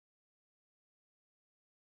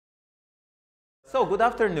So, good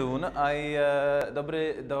afternoon.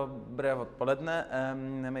 Dobre odpoledne.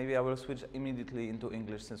 Maybe I will switch immediately into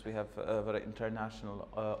English since we have a very international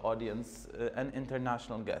audience and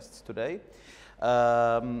international guests today.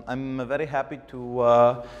 I'm very happy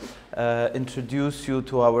to introduce you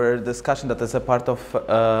to our discussion that is a part of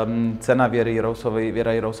Cena Viery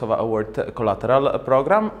Jarosova Award Collateral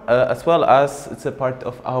program, as well as it's a part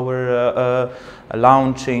of our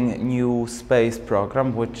launching new space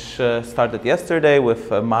program, which started yesterday with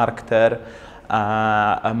Mark Ter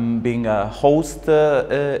being a host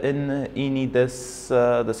in INI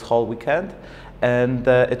this whole weekend, and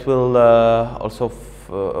it will also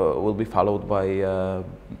will be followed by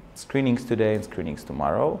screenings today and screenings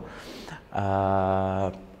tomorrow.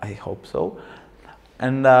 I hope so.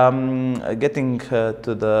 And getting to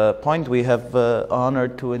the point, we have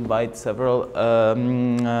honored to invite several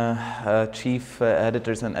chief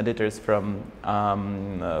editors and editors from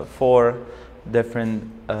 4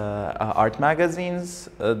 different art magazines.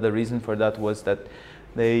 The reason for that was that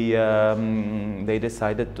they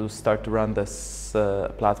decided to start to run this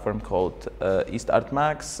platform called East Art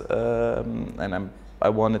Max, and I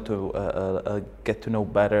wanted to get to know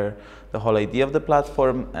better the whole idea of the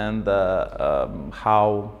platform and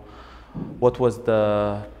what was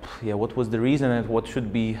the reason and what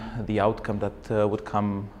should be the outcome that would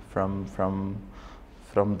come from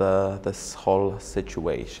this whole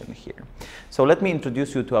situation here. So let me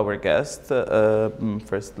introduce you to our guest.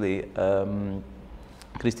 Firstly,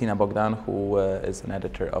 Cristina Bogdan, who is an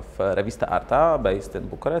editor of Revista Arta, based in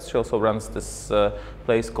Bucharest. She also runs this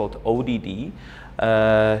place called ODD.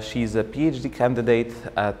 She's a PhD candidate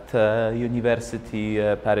at University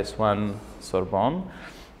Paris 1 Sorbonne,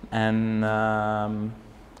 and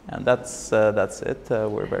that's it.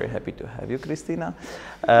 We're very happy to have you, Cristina.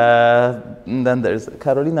 Then there's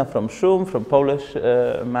Karolina from Szum, from Polish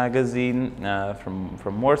magazine,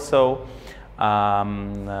 from Warsaw.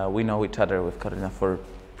 We know each other with Karolina for a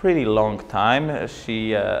pretty long time.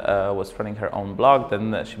 She was running her own blog,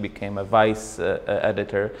 then she became a vice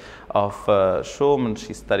editor of Szum, and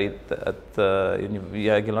she studied at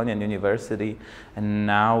Jagiellonian University, and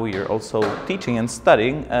now you're also teaching and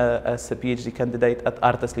studying as a PhD candidate at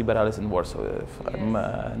Artes Liberales in Warsaw, if I'm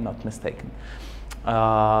not mistaken.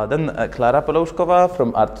 Then Klara Polouszkowa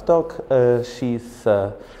from ArtTalk. She's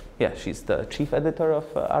the chief editor of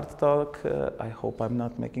ArtTalk. I hope I'm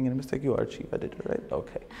not making any mistake. You are chief editor, right?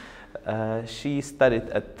 Okay. She studied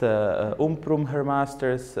at Umprum, her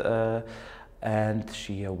master's, and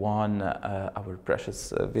she won our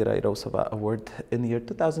precious Vera Jarosova Award in the year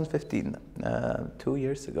 2015, 2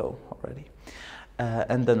 years ago already.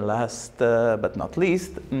 And then last but not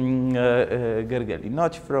least, Gergely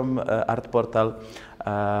Nagy from Art Portal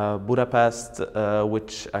Budapest,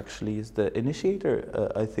 which actually is the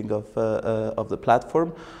initiator, I think, of the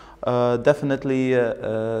platform. Definitely,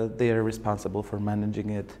 they are responsible for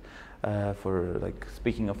managing it, for like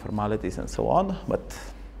speaking of formalities and so on. But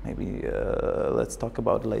maybe let's talk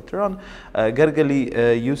about it later on. Gergely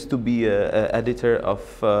used to be an editor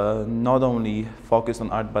of not only focused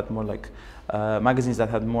on art, but more like magazines that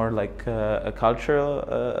had more like a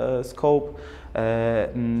cultural scope.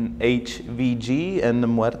 HVG and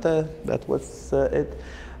Muerte, that was it.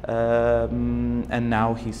 And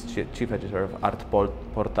now he's chief editor of Art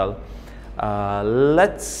Portal.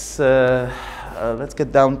 Let's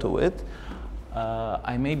get down to it.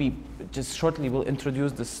 I maybe just shortly will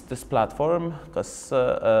introduce this platform, because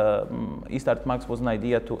East Art Max was an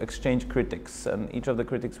idea to exchange critics, and each of the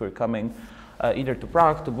critics were coming either to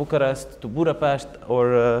Prague, to Bucharest, to Budapest,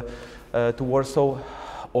 or to Warsaw,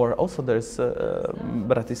 or also there's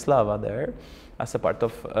Bratislava there as a part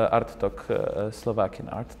of ArtTalk, Slovakian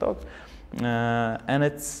ArtTalk. And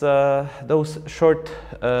it's those short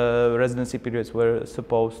residency periods were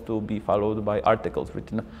supposed to be followed by articles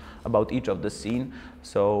written about each of the scene.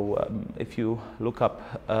 So if you look up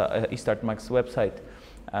East Art Max website,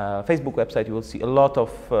 Facebook website, you will see a lot of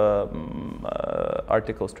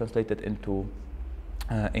articles translated into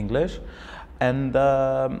English. And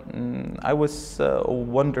I was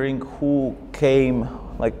wondering who came,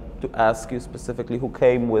 like to ask you specifically, who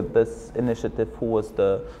came with this initiative, who was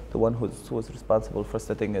the one who was responsible for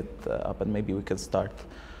setting it up, and maybe we can start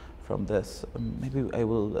from this. Maybe I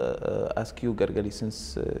will ask you, Gergely,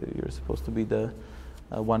 since you're supposed to be the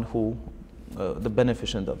one who, the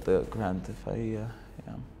beneficent of the grant, if I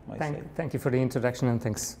Thank you for the introduction, and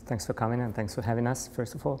thanks for coming, and thanks for having us,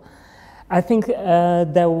 first of all. I think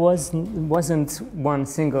there wasn't one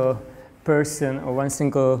single person or one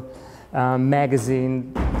single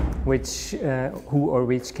magazine which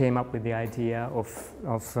came up with the idea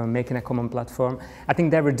of making a common platform. I think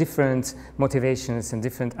there were different motivations and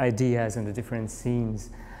different ideas and the different scenes.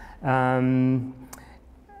 The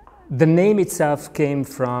name itself came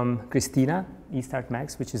from Christina, East Art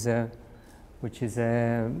Max, which is a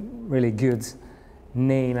really good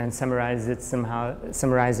name and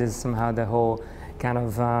summarizes somehow the whole kind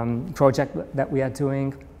of project that we are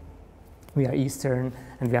doing. We are Eastern,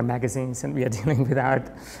 and we are magazines, and we are dealing with art,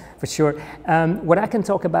 for sure. What I can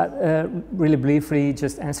talk about really briefly,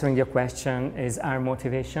 just answering your question, is our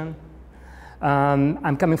motivation.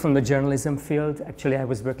 I'm coming from the journalism field. Actually, I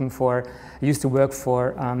used to work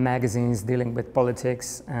for magazines dealing with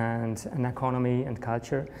politics and economy and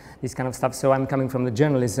culture, this kind of stuff. So I'm coming from the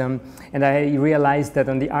journalism, and I realized that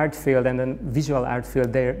on the art field and the visual art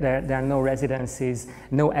field, there are no residencies,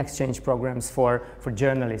 no exchange programs for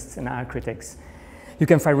journalists and art critics. You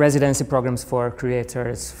can find residency programs for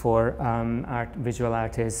creators, for visual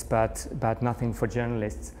artists, but nothing for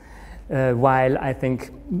journalists. While I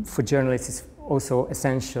think for journalists it's also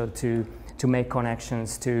essential to make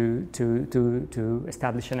connections, to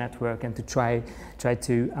establish a network, and to try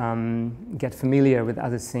to get familiar with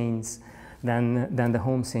other scenes than the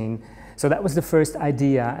home scene. So that was the first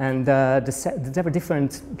idea, and there were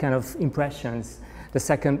different kind of impressions. The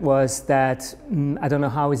second was that I don't know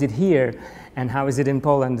how is it here and how is it in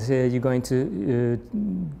Poland. You're going to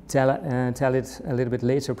tell it a little bit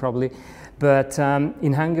later probably. But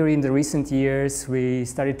in Hungary, in the recent years, we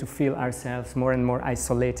started to feel ourselves more and more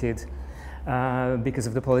isolated because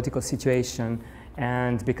of the political situation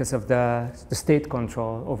and because of the state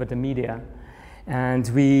control over the media. And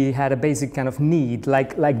we had a basic kind of need,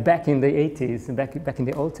 like back in the 80s, back in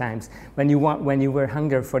the old times, when you were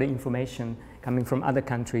hungry for the information coming from other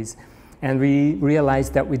countries. And we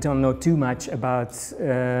realized that we don't know too much about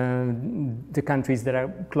the countries that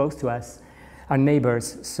are close to us, our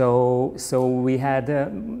neighbors. So we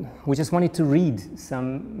just wanted to read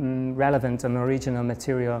some relevant and original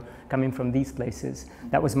material coming from these places.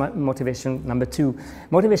 That was motivation number 2.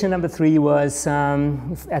 Motivation number 3 was,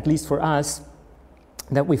 at least for us,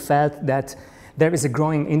 that we felt that there is a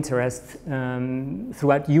growing interest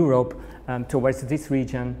throughout Europe towards this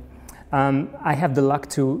region. I have the luck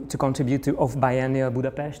to contribute to Off Biennial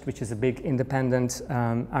Budapest, which is a big independent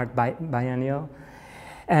art biennial.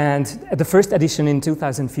 And at the first edition in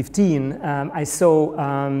 2015, I saw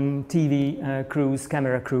TV crews,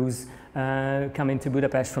 camera crews, coming to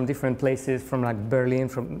Budapest from different places, from like Berlin,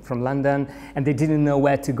 from London, and they didn't know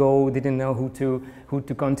where to go, didn't know who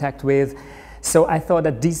to contact with. So I thought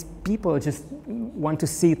that these people just want to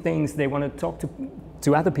see things, they want to talk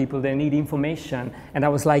to other people, they need information. And I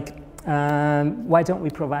was like, why don't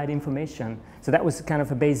we provide information? So that was kind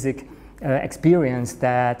of a basic experience,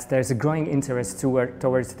 that there's a growing interest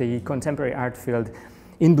towards the contemporary art field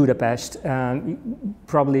in Budapest,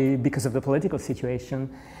 probably because of the political situation.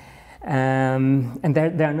 And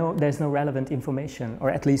there's no relevant information,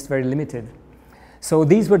 or at least very limited. So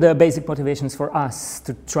these were the basic motivations for us,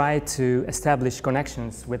 to try to establish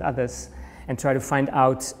connections with others and try to find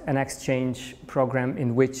out an exchange program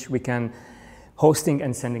in which we can hosting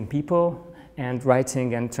and sending people and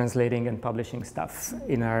writing and translating and publishing stuff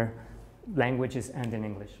in our languages and in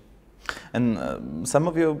English. And some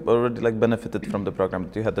of you already benefited from the program.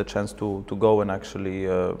 You had the chance to go and actually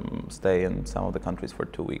stay in some of the countries for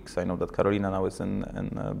 2 weeks. I know that Karolina now is in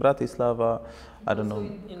Bratislava. I don't know.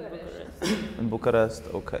 In Bucharest. In Bucharest.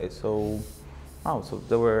 Okay, so so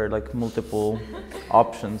there were multiple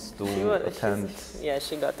options to attend.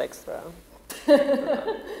 She got extra.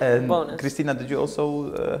 And bonus. Christina, did you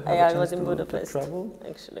also have a chance I was in Budapest, to travel?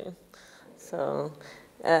 actually. So,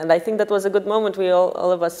 and I think that was a good moment. We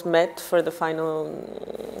all of us met for the final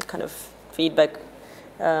kind of feedback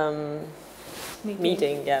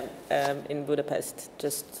meeting in Budapest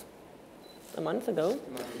just a month ago.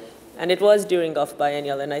 And it was during Off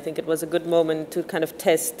Biennial, and I think it was a good moment to kind of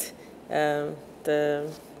test the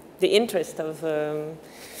interest of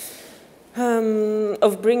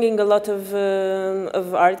bringing a lot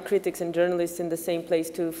of art critics and journalists in the same place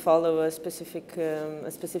to follow a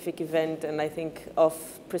specific event, and I think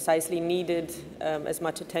Off precisely needed as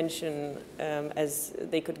much attention as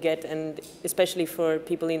they could get, and especially for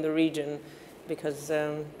people in the region, because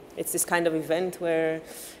it's this kind of event where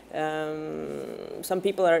some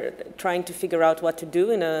people are trying to figure out what to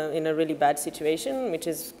do in a really bad situation, which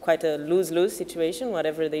is quite a lose-lose situation,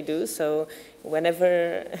 whatever they do. So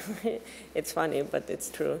whenever, it's funny, but it's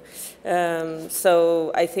true.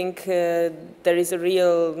 So I think there is a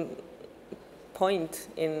real point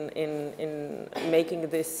in making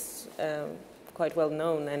this quite well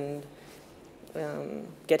known, and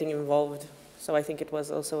getting involved. So I think it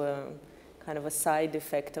was also a kind of a side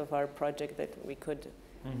effect of our project that we could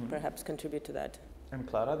perhaps contribute to that. And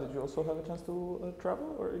Clara, did you also have a chance to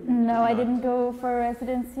travel? Or No, I didn't go for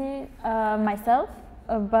residency myself,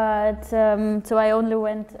 but so I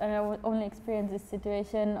only experienced this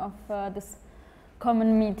situation of this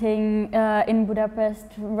common meeting in Budapest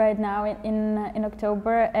right now in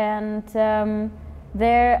October, and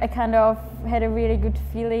there I kind of had a really good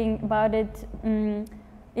feeling about it.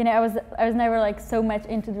 You know, I was never like so much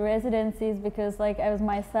into the residencies because like I was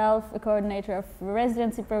myself a coordinator of a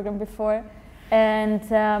residency program before, and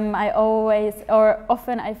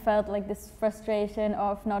often I felt like this frustration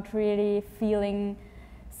of not really feeling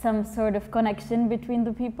some sort of connection between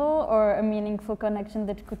the people, or a meaningful connection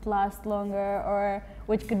that could last longer or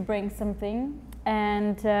which could bring something.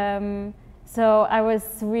 And so I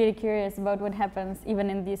was really curious about what happens even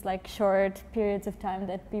in these like short periods of time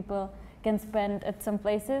that people can spend at some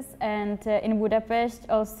places. And in Budapest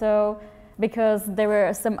also, because there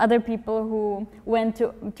were some other people who went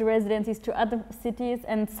to residencies to other cities,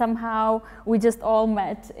 and somehow we just all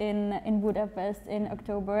met in Budapest in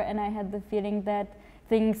October, and I had the feeling that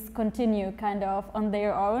things continue kind of on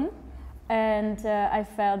their own, and I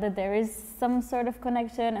felt that there is some sort of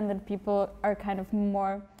connection, and that people are kind of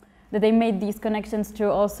more, that they made these connections to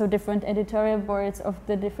also different editorial boards of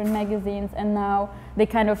the different magazines, and now they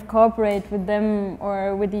kind of cooperate with them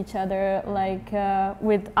or with each other, like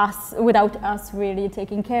with us, without us really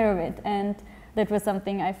taking care of it. And that was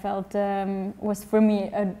something I felt was for me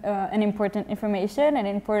an important information, an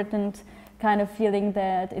important kind of feeling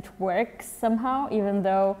that it works somehow, even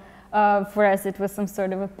though for us it was some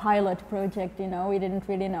sort of a pilot project, you know, we didn't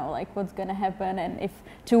really know like what's gonna happen and if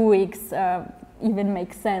 2 weeks even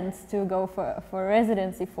makes sense to go for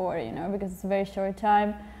residency for, you know, because it's a very short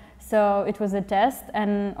time. So it was a test,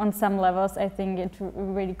 and on some levels I think it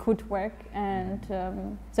really could work.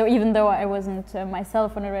 And so even though I wasn't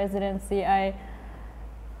myself on a residency, I'm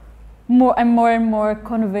more and more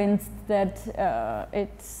convinced that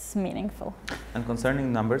it's meaningful. And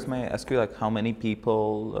concerning numbers, may I ask you like how many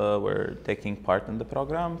people were taking part in the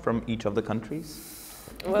program from each of the countries?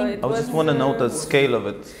 Well, I just want to know the scale of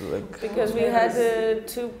it. Like. Because we had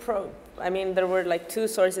I mean, there were like two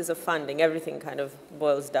sources of funding. Everything kind of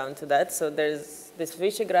boils down to that. So there's this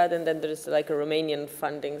Visegrad, and then there's like a Romanian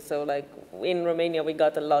funding. So like in Romania, we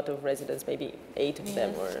got a lot of residents, maybe 8 of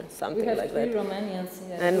them or something like that. We have 3 Romanians.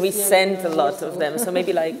 Yeah, and we sent a lot of them. So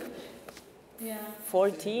maybe like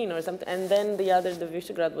 14 or something. And then the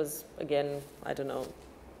Visegrad was, again, I don't know,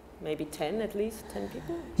 maybe 10 at least, 10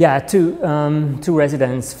 people? Yeah, two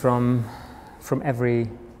residents from every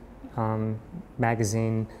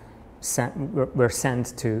magazine were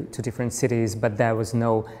sent to different cities, but there was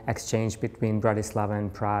no exchange between Bratislava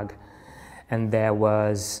and Prague. And there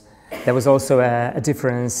was also a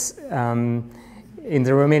difference in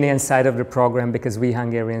the Romanian side of the program, because we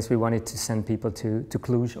Hungarians, we wanted to send people to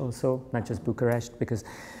Cluj also, not just Bucharest, because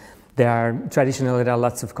there are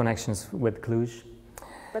lots of connections with Cluj.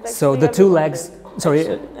 So the two legs,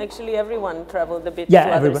 Actually, everyone traveled a bit to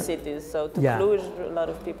other cities. So to Cluj, a lot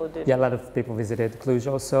of people did. Yeah, a lot of people visited Cluj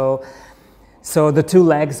also. So the two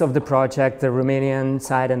legs of the project, the Romanian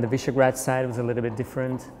side and the Visegrad side, was a little bit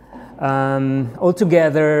different.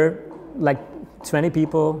 Altogether, like 20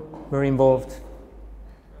 people were involved.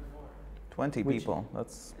 20 people,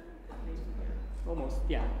 that's... Almost,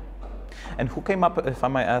 yeah. And who came up, if I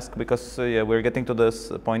might ask, because we're getting to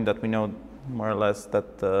this point that we know more or less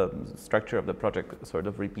that the structure of the project sort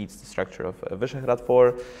of repeats the structure of Visegrad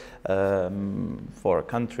 4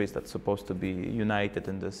 countries that's supposed to be united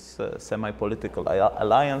in this semi-political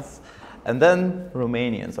alliance, and then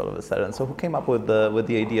Romanians all of a sudden. So who came up with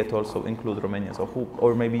the idea to also include Romanians,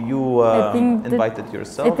 or maybe you invited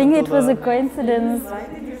yourself? I think it was a coincidence.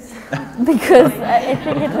 Because I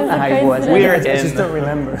think it was a coincidence. I just don't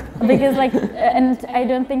remember. Because and I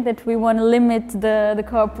don't think that we want to limit the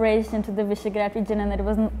cooperation to the Visegrad region, and it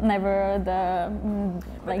was never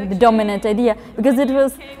the dominant idea, because it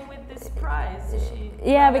was. Came with this prize.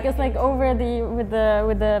 Yeah, because like with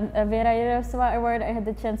the Vera Irossova award, I had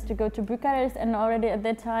the chance to go to Bucharest, and already at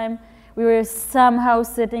that time we were somehow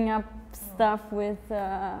setting up stuff with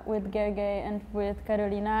Gergely and with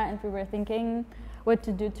Carolina, and we were thinking what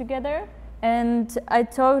to do together. And I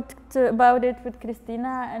talked about it with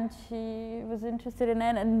Christina, and she was interested in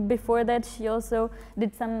it. And before that, she also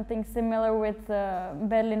did something similar with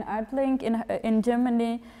Berlin Art Link in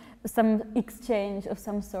Germany, some exchange of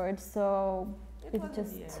some sort. So it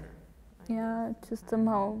just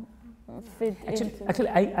somehow fit into. Actually,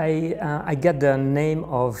 I get the name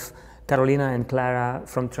of Carolina and Clara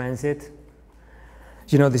from Transit,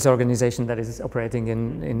 you know, this organization that is operating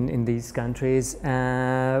in these countries,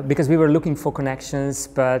 because we were looking for connections,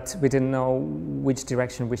 but we didn't know which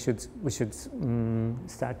direction we should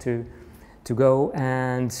start to go.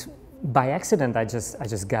 And by accident, I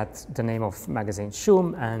just got the name of magazine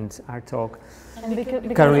Shum and artycok. And because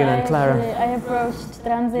Carolina and Clara. I approached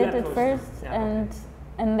Transit at first,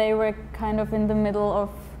 and they were kind of in the middle of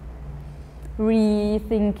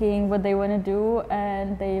rethinking what they want to do,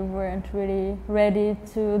 and they weren't really ready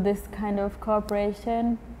to this kind of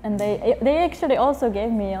cooperation. And they actually also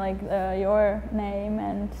gave me like your name,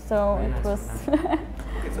 and so it was. Okay,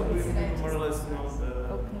 so we more or less know the.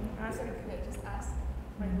 Could I just ask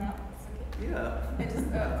right now? It's okay. Yeah. I just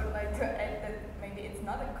would like to add that maybe it's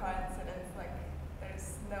not a coincidence. Like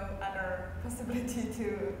there's no other possibility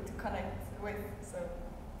to connect with. So.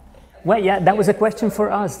 Well, yeah, that was a question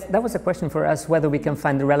for us. That was a question for us, whether we can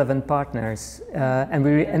find the relevant partners.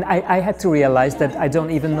 And I had to realize that I don't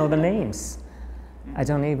even know the names. I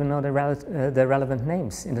don't even know the relevant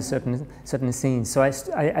names in the certain scenes. So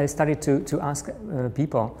I started to ask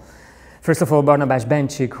people. First of all, Barnabas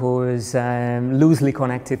Bencsik, who is loosely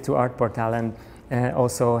connected to Art Portal and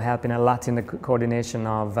also helping a lot in the coordination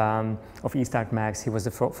of East Art Mags. He was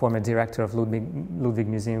the former director of Ludwig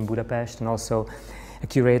Museum in Budapest, and also a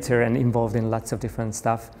curator and involved in lots of different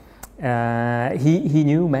stuff. He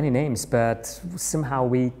knew many names, but somehow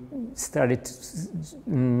we started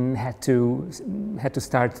had to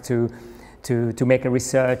start to make a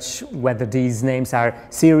research whether these names are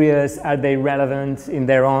serious, are they relevant in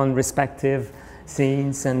their own respective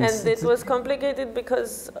scenes, and it was complicated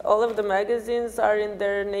because all of the magazines are in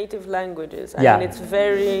their native languages. I Yeah. mean, it's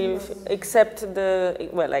very, except the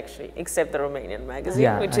Romanian magazine,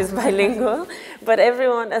 Yeah. which is bilingual. But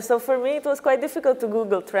everyone, so for me it was quite difficult to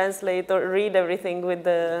Google Translate or read everything with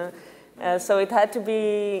the, so it had to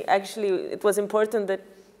be, actually, it was important that,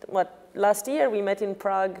 last year we met in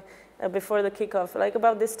Prague before the kickoff, like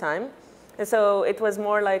about this time. And so it was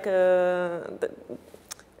more like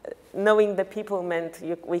knowing the people meant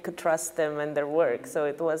we could trust them and their work. So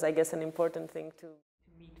it was, I guess, an important thing to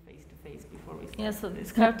meet face to face before we start. Yeah, so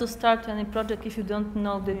it's hard to start any project if you don't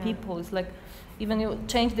know the people. It's like even you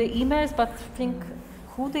change the emails, but think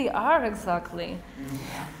who they are exactly.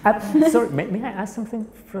 Sorry, may I ask something?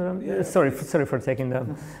 Sorry for taking the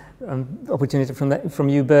opportunity from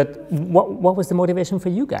you. But what was the motivation for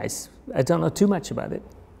you guys? I don't know too much about it.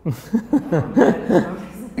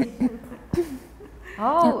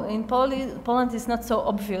 Oh, in Poland it's not so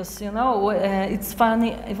obvious, you know. It's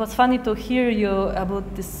funny. It was funny to hear you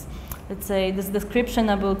about this, let's say, this description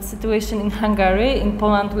about situation in Hungary. In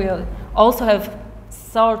Poland, we also have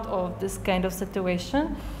sort of this kind of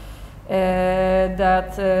situation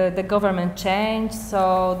that the government changed,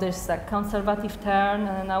 so there's a conservative turn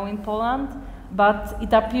now in Poland. But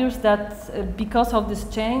it appears that because of this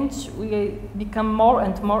change, we become more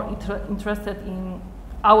and more interested in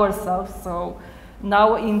ourselves. So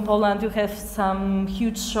now in Poland you have some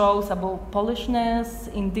huge shows about Polishness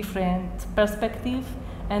in different perspectives,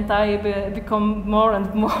 and I become more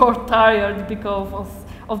and more tired because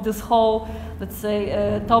of this whole, let's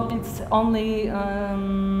say, topics only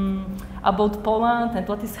about Poland and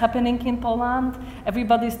what is happening in Poland.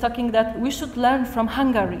 Everybody is talking that we should learn from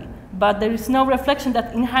Hungary, but there is no reflection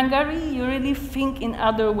that in Hungary you really think in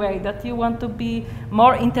other way, that you want to be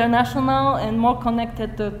more international and more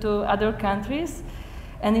connected to other countries.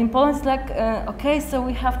 And in Poland it's like, okay, so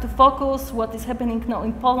we have to focus what is happening now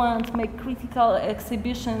in Poland, make critical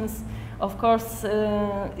exhibitions. Of course,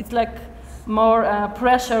 it's like more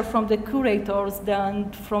pressure from the curators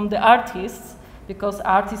than from the artists, because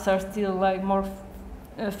artists are still like more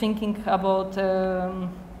thinking about,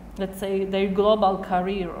 let's say, their global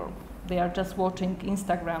career, or they are just watching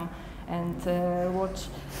Instagram and watch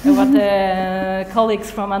what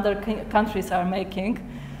colleagues from other countries are making.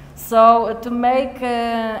 So to make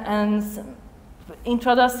and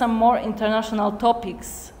introduce some more international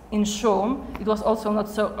topics in Shum, it was also not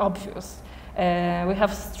so obvious. We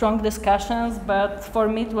have strong discussions, but for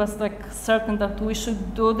me it was like certain that we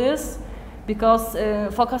should do this because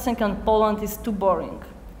focusing on Poland is too boring.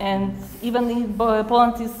 And even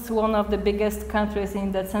Poland is one of the biggest countries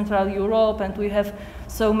in the Central Europe, and we have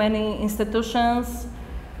so many institutions.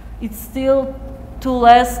 It's still too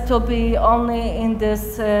less to be only in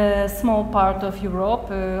this small part of Europe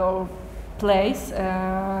or place.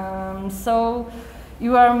 So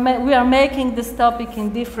we are making this topic in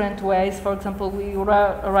different ways. For example, we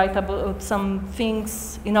write about some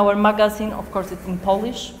things in our magazine. Of course, it's in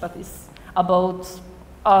Polish, but it's about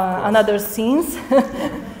another scenes.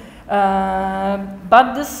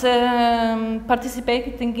 But this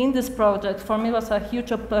participating in this project for me was a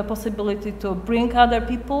huge possibility to bring other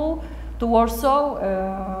people to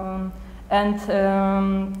Warsaw and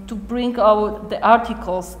to bring out the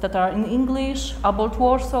articles that are in English about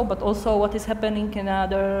Warsaw, but also what is happening in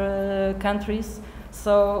other countries.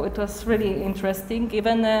 So it was really interesting,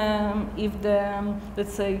 even if the,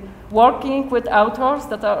 let's say, working with authors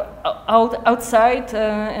that are outside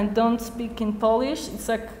and don't speak in Polish, it's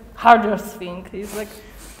like harder thing. It's like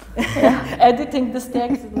editing this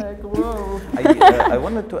text is like, whoa. I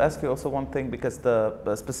wanted to ask you also one thing, because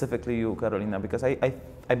specifically you, Karolina, because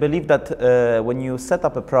I believe that when you set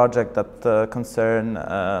up a project that concern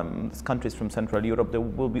countries from Central Europe, there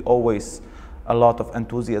will be always a lot of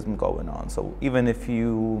enthusiasm going on. So even if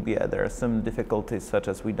there are some difficulties, such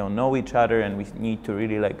as we don't know each other and we need to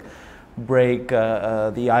really like break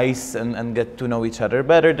the ice and get to know each other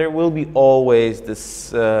better, there will be always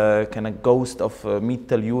this kind of ghost of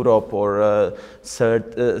Mittel Europe or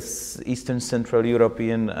Eastern Central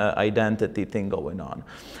European identity thing going on.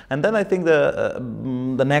 And then I think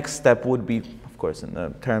the next step would be, of course, in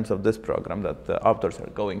the terms of this program, that the authors are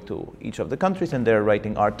going to each of the countries and they're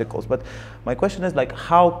writing articles. But my question is like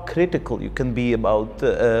how critical you can be about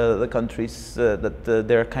the countries that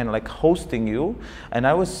they're kind of like hosting you. And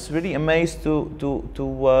I was really amazed to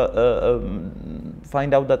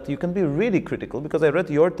find out that you can be really critical, because I read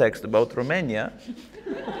your text about Romania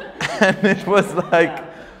and it was like,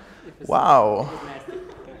 wow.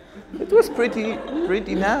 It was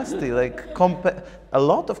pretty nasty, like a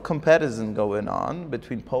lot of comparison going on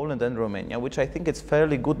between Poland and Romania, which I think is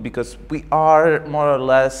fairly good, because we are more or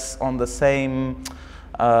less on the same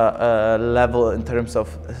level in terms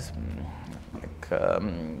of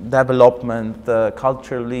development,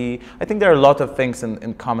 culturally. I think there are a lot of things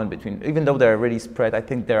in common between, even though they're really spread, I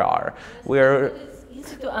think there are. It's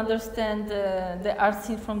easy to understand the art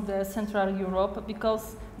scene from the Central Europe,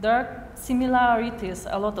 because there are similarities,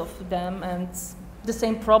 a lot of them, and the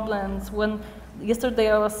same problems. Yesterday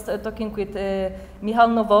I was talking with Michal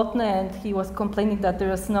Nowotny, and he was complaining that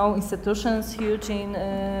there is no institutions huge in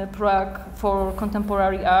Prague for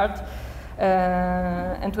contemporary art.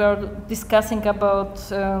 And we are discussing about,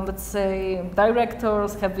 let's say,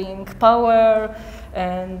 directors having power,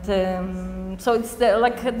 and so it's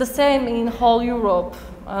like the same in whole Europe.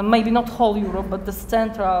 Maybe not whole Europe, but the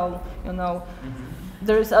central, you know.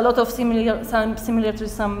 There is a lot of similar to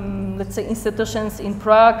some, let's say, institutions in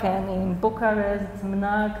Prague and in Bucharest,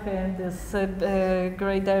 MNAC, and this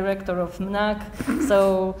great director of MNAC.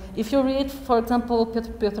 So if you read, for example,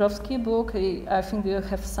 Piotr Piotrowski's book, I think you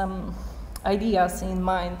have some ideas in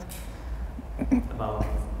mind about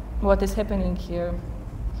what is happening here.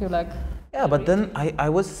 You like? Yeah, but then I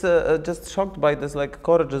was just shocked by this like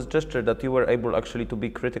courageous gesture that you were able actually to be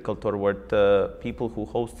critical toward people who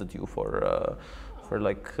hosted you for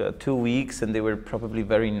like 2 weeks, and they were probably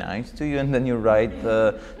very nice to you, and then you write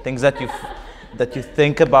things that you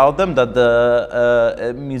think about them, that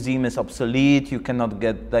the museum is obsolete, you cannot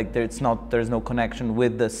get, like, there's no connection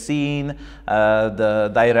with the scene, the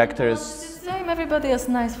directors. It's the same, everybody is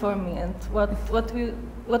nice for me, and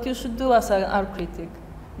what you should do as an art critic.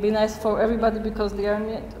 Be nice for everybody because they are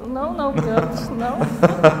no.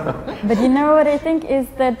 But you know what I think is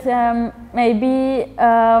that maybe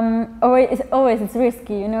always it's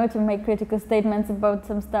risky, you know, to make critical statements about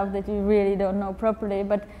some stuff that you really don't know properly.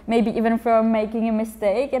 But maybe even from making a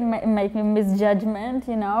mistake and making a misjudgment,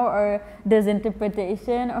 you know, or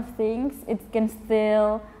disinterpretation of things, it can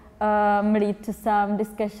still lead to some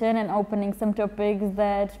discussion and opening some topics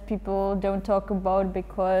that people don't talk about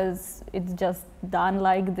because it's just done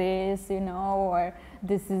like this, you know, or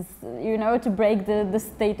this is, you know, to break the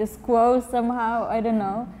status quo somehow, I don't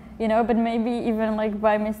know, you know, but maybe even like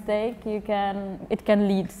by mistake it can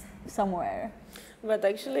lead somewhere. But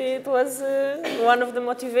actually it was one of the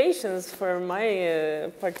motivations for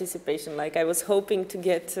my participation. Like I was hoping to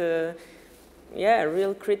get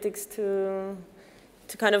real critics to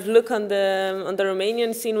kind of look on the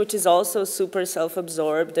Romanian scene, which is also super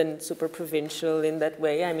self-absorbed and super provincial in that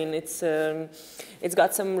way. I mean, it's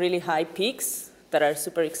got some really high peaks that are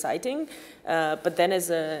super exciting, but then as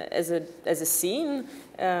a scene,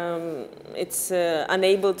 it's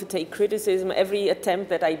unable to take criticism. Every attempt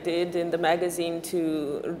that I did in the magazine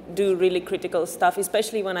to do really critical stuff,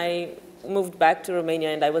 especially when I moved back to Romania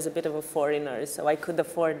and I was a bit of a foreigner, so I could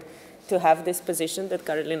afford to have this position that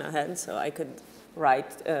Karolina had, so I could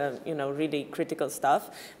write, you know, really critical stuff,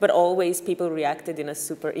 but always people reacted in a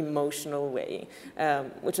super emotional way,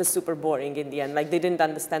 which was super boring in the end. Like, they didn't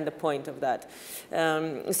understand the point of that.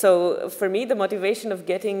 So for me, the motivation of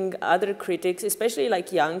getting other critics, especially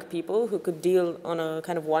like young people who could deal on a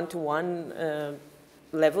kind of one-to-one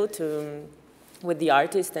level with the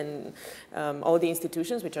artist and all the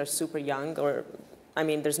institutions, which are super young, or I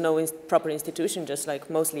mean, there's no proper institution, just like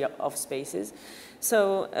mostly off spaces.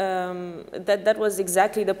 So that was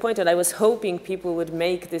exactly the point, and I was hoping people would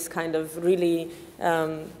make this kind of really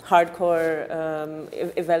hardcore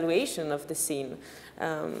evaluation of the scene.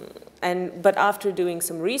 But after doing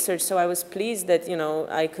some research, so I was pleased that, you know,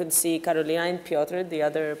 I could see Karolina and Piotr, the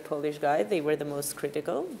other Polish guy, they were the most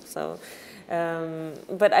critical. So,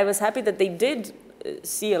 but I was happy that they did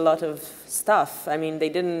see a lot of stuff. I mean, they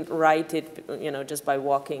didn't write it, you know, just by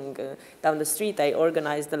walking down the street. I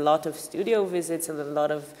organized a lot of studio visits and a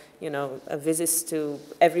lot of, you know, visits to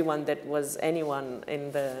everyone that was anyone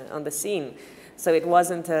on the scene. So it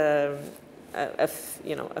wasn't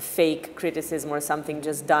you know, a fake criticism or something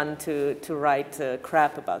just done to write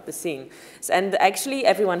crap about the scene. And actually,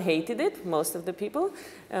 everyone hated it, most of the people,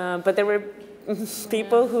 but there were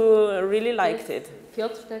people who really liked it.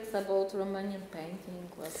 Piotr text about Romanian painting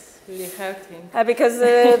was really hurting. Because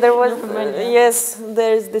there was, yes,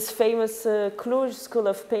 there's this famous Cluj School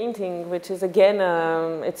of Painting, which is again,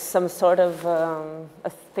 it's some sort of a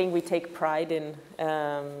thing we take pride in.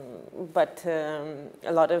 But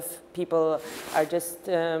a lot of people are just,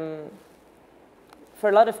 for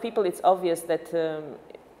a lot of people it's obvious that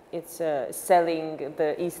it's selling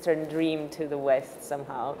the Eastern dream to the West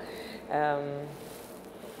somehow.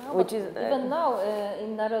 Which is even now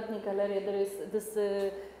in Narodni Gallery there is this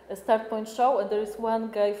start point show, and there is one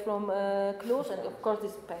guy from Cluj, and of course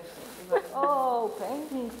this painting. Like, oh,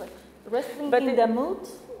 paintings, like wrestling in the mood.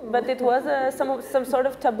 But it was some sort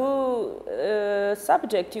of taboo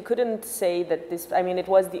subject. You couldn't say that this. I mean, it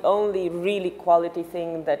was the only really quality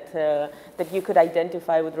thing that that you could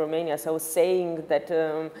identify with Romania. So saying that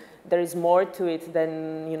there is more to it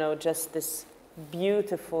than, you know, just this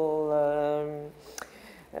beautiful.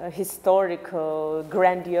 Historical,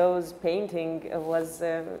 grandiose painting was,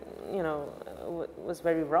 you know, was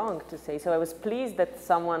very wrong to say. So I was pleased that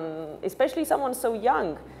someone, especially someone so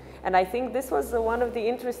young, and I think this was one of the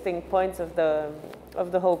interesting points of the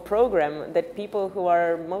whole program, that people who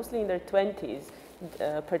are mostly in their 20s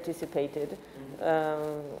participated,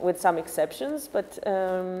 with some exceptions, but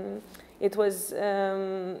it was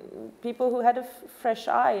people who had a fresh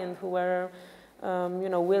eye and who were you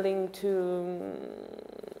know, willing to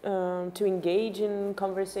engage in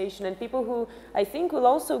conversation, and people who I think will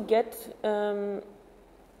also get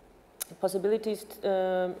possibilities,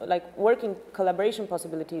 like working collaboration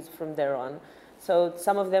possibilities from there on. So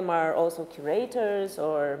some of them are also curators,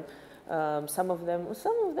 or some of them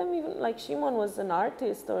even, like Shimon was an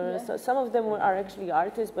artist, or yeah. So some of them are actually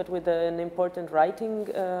artists, but with an important writing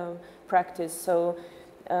practice. So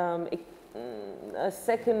a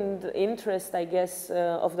second interest, I guess,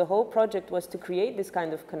 of the whole project was to create this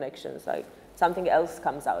kind of connections, like something else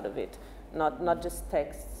comes out of it, not just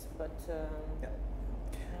texts, but yeah.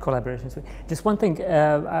 Collaborations. Just one thing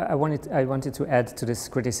I wanted to add to this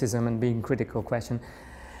criticism and being critical question.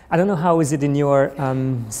 I don't know how is it in your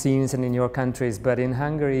scenes and in your countries, but in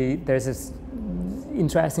Hungary there's this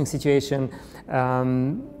interesting situation.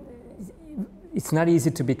 It's not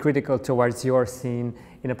easy to be critical towards your scene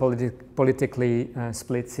in a politically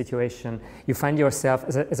split situation. You find yourself,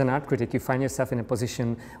 as an art critic, you find yourself in a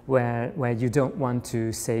position where you don't want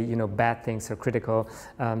to say, you know, bad things or critical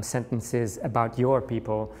sentences about your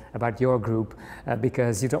people, about your group,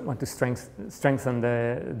 because you don't want to strengthen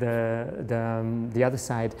the other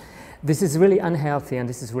side. This is really unhealthy, and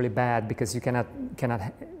this is really bad, because you cannot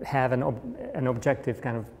have an objective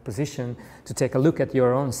kind of position to take a look at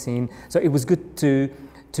your own scene. So it was good to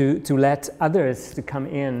let others to come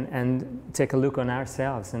in and take a look on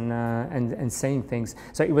ourselves and saying things.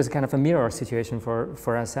 So it was kind of a mirror situation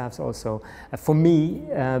for ourselves also. For me,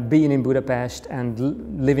 being in Budapest and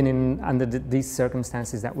living under these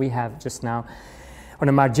circumstances that we have just now, on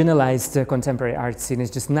a marginalized contemporary art scene, it's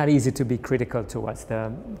just not easy to be critical towards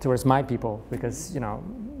my people, because, you know,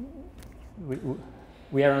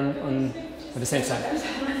 we are on the same side.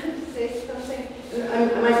 I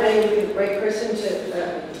might not even be the right person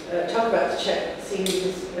to talk about the Czech scene,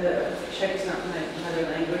 because Czech is not my mother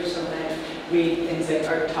language, so when I read things like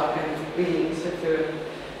artycok, I'm reading through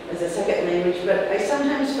as a second language. But I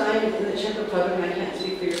sometimes find in the Czech Republic, and I can't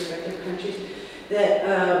speak for your respective countries, that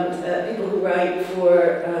people who write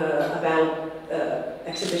about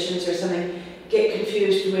exhibitions or something get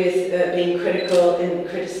confused with being critical and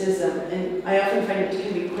criticism. And I often find it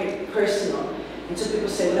can be quite personal. And so people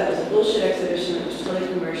say, well, that was a bullshit exhibition, it was totally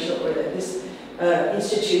commercial, or that this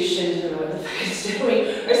institution, I don't know what the fuck it's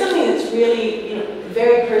doing, or something that's really, you know,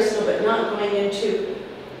 very personal, but not going into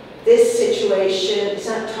this situation. It's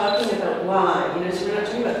not talking about why, you know, so we're not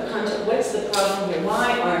talking about the content. What's the problem here?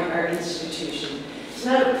 Why aren't our institutions? It's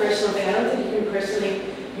not a personal thing. I don't think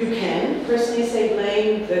you can personally say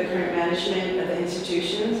blame the current management of the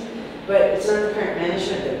institutions, but it's not the current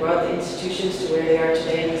management that brought the institutions to where they are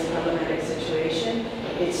today in this problematic situation.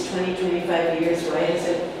 It's 20, 25 years, why is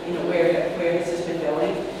it, you know, where has this been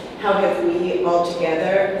going? How have we all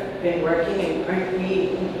together been working, and aren't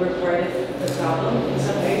we're part of the problem in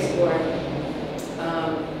some ways, or,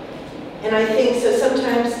 and I think, so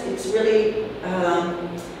sometimes it's really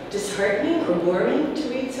disheartening or boring to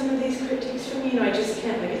read some of these critiques from me. You know, I just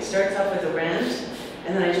can't, like, it starts off with a rant,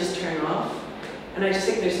 and then I just turn off. And I just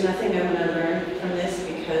think there's nothing I'm going to learn from this,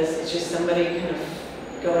 because it's just somebody kind of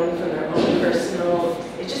going from their own personal,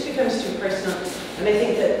 it just becomes too personal. And I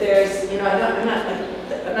think that there's, you know,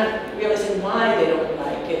 I'm not realizing why they don't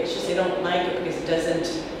like it. It's just they don't like it because it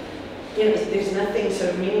doesn't, you know, there's nothing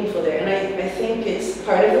sort of meaningful there. And I think it's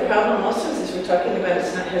part of the problem also, as we're talking about,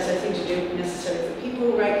 it's not has nothing to do necessarily with the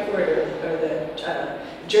people who write for it, or the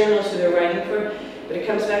journals who they're writing for. But it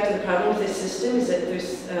comes back to the problem with this system is that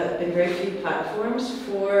there's been very few platforms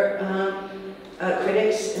for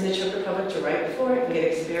critics in the Czech Republic to write for and get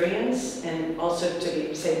experience, and also to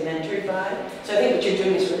be, say, mentored by. So I think what you're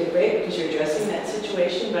doing is really great, because you're addressing that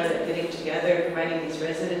situation by getting together, providing these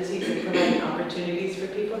residencies, and providing opportunities for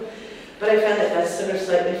people. But I found that that's sort of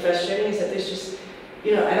slightly frustrating, is that there's just,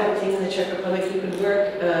 you know, I don't think in the Czech Republic you could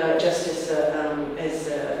work just as an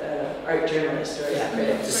art journalist or as a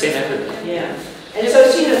critic. It's the same effort. Yeah. And so,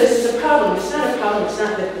 you know, this is a problem. It's not a problem. It's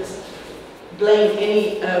not that it's blame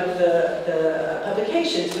any of the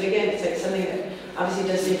publications, but again, it's like something that obviously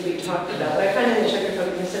does need to be talked about. But I find in the Czech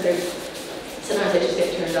Republic, sometimes I just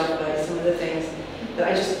get turned off by some of the things that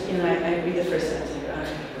I just, you know, I read the first sentence and go, oh,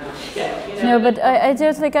 no. Yeah, you know? No, but I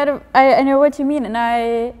just like I know what you mean, and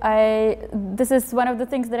I this is one of the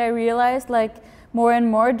things that I realized like more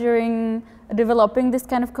and more during developing this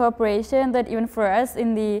kind of cooperation, that even for us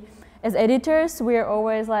as editors, we're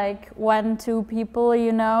always like 1-2 people,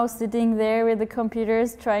 you know, sitting there with the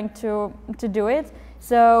computers trying to do it.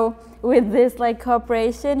 So with this like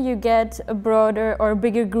cooperation, you get a broader or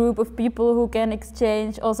bigger group of people who can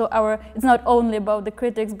exchange also it's not only about the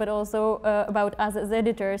critics, but also about us as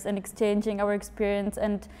editors, and exchanging our experience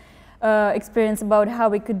and experience about how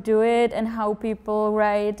we could do it, and how people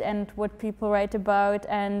write and what people write about.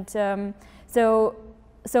 And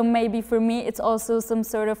so maybe for me it's also some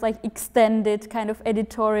sort of like extended kind of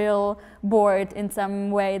editorial board in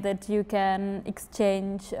some way, that you can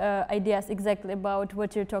exchange ideas exactly about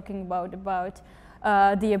what you're talking about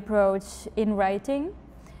the approach in writing.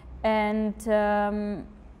 And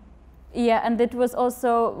yeah, and it was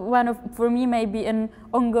also one of, for me, maybe an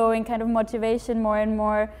ongoing kind of motivation more and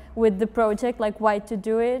more with the project, like why to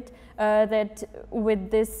do it, that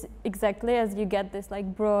with this, exactly as you get this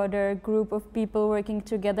like broader group of people working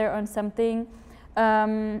together on something,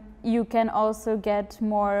 you can also get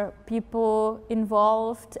more people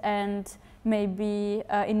involved, and maybe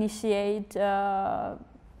initiate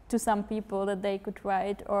to some people that they could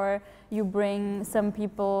write, or you bring some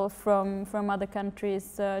people from other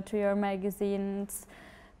countries to your magazines,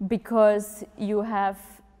 because you have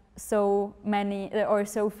so many or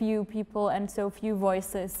so few people and so few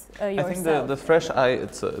voices yourself. I think the fresh eye,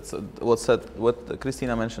 it's what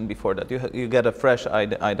Christina mentioned before, that you get a fresh eye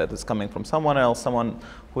that is coming from someone else, someone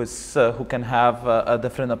who is who can have a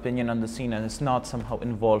different opinion on the scene and is not somehow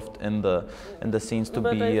involved in the scenes to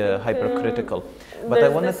be hypercritical. But I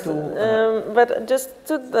wanted to. But just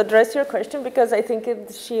to address your question, because I think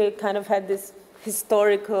she kind of had this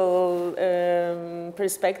historical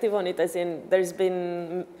perspective on it, as in there's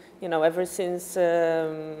been, you know, ever since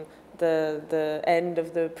the end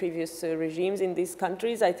of the previous regimes in these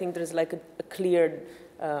countries, I think there's like a clear,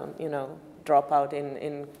 you know, dropout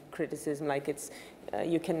in criticism. Like it's,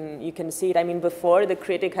 you can see it. I mean, before the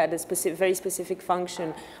critic had a very specific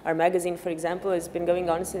function. Our magazine, for example, has been going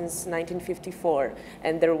on since 1954,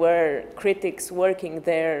 and there were critics working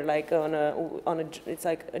there, like on a it's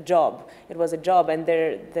like a job. It was a job, and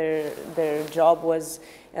their job was,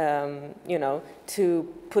 you know,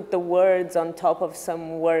 to put the words on top of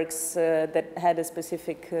some works that had a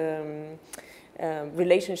specific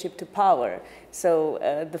relationship to power. So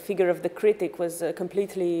the figure of the critic was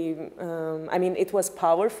completely, I mean, it was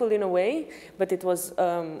powerful in a way, but it was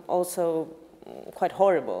also quite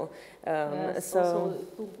horrible. Yes, So also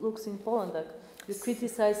it looks in Poland like you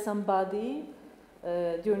criticize somebody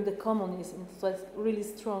during the communism. It's like really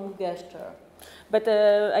strong gesture. but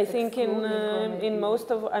I think Excluding in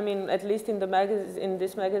most of, I mean, at least in the in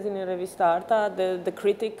this magazine, in Revista Arta, the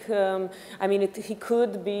critic, I mean, he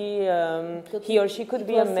could be, he or she could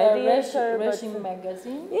be a mediator. Regime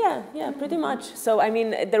magazine. Yeah, yeah, pretty much. So I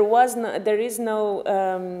mean, there is no,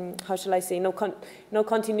 how shall I say, no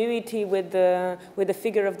continuity with the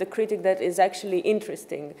figure of the critic that is actually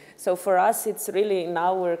interesting. So for us, it's really,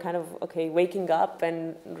 now we're kind of waking up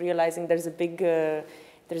and realizing there's a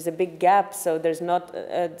big gap. So there's not,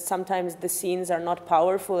 sometimes the scenes are not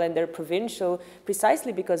powerful and they're provincial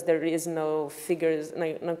precisely because there is no figures,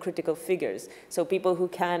 no critical figures. So people who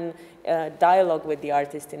can dialogue with the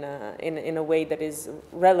artist in a way that is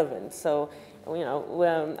relevant. So, you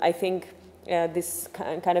know, I think this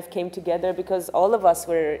kind of came together because all of us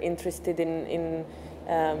were interested in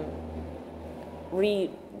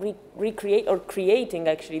recreate or creating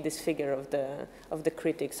actually this figure of the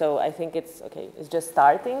critic. So I think it's just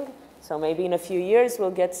starting. So maybe in a few years we'll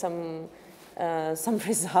get some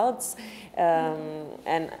results.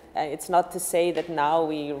 And it's not to say that now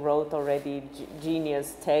we wrote already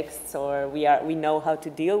genius texts or we know how to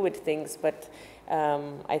deal with things, but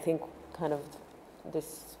I think kind of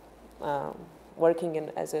this working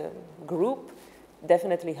as a group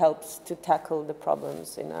definitely helps to tackle the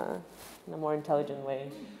problems in a more intelligent way.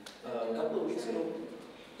 A couple of weeks ago.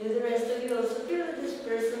 Does the rest of you also feel that this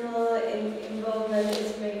personal involvement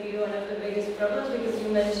is maybe one of the biggest problems? Because you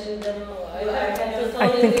mentioned them.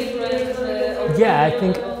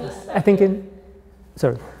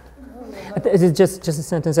 It's just a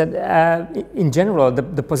sentence that in general,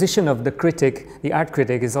 the position of the critic, the art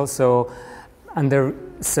critic, is also under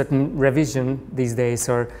certain revision these days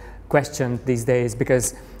or questioned these days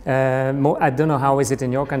because I don't know how is it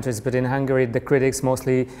in your countries, but in Hungary the critics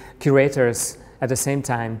mostly curators at the same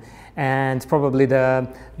time, and probably the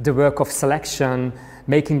work of selection,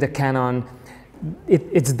 making the canon,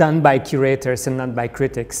 it's done by curators and not by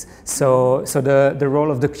critics. So the role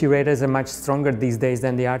of the curators are much stronger these days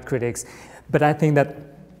than the art critics. But I think that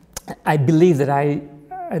I believe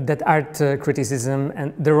that art criticism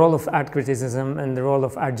and the role of art criticism and the role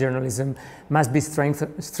of art journalism must be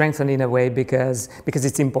strengthened in a way because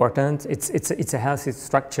it's important. It's a healthy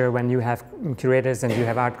structure when you have curators and you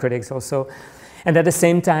have art critics also. And at the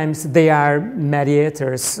same time, they are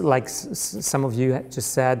mediators, like some of you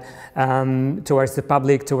just said, towards the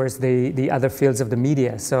public, towards the other fields of the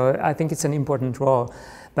media. So I think it's an important role,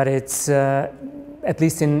 but it's at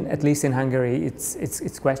least in Hungary,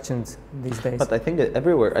 it's questioned these days. But I think that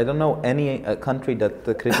everywhere, I don't know any country that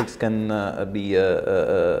the critics can be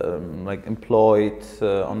like employed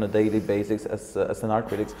on a daily basis as an art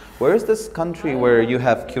critics. Where is this country where you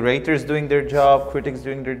have curators doing their job, critics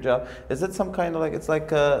doing their job? Is it some kind of like, it's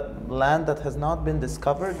like a land that has not been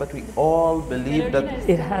discovered, but we all believe that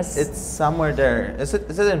it's somewhere there. Is it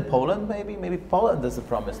in Poland maybe? Maybe Poland is the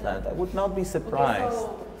promised land. I would not be surprised.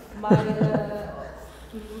 Okay,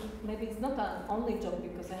 so maybe it's not an only job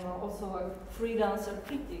because I'm also a freelancer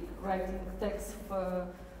critic writing texts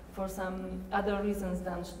for some other reasons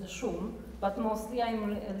than the Szum, but mostly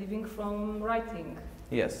I'm living from writing.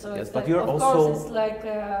 Yes, so yes, but like, you're of also course it's like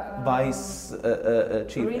a vice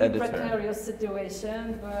chief really editor. Precarious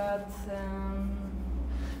situation, but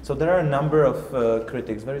so there are a number of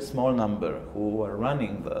critics, very small number, who are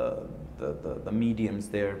running the mediums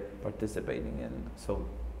they're participating in. So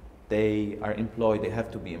they are employed, they have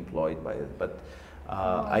to be employed by it, but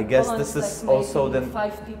I guess this is like also then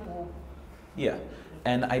 5 people. Yeah,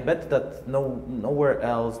 and I bet that nowhere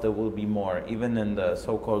else there will be more, even in the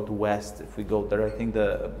so-called West. If we go there, I think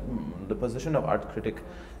the position of art critic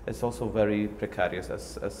is also very precarious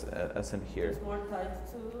as in here. It's more tied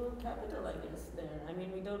to capital, I guess. There, I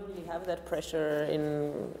mean, we don't really have that pressure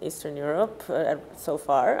in Eastern Europe so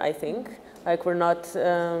far. I think, like we're not,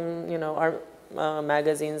 you know, our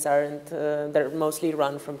magazines aren't, they're mostly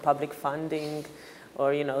run from public funding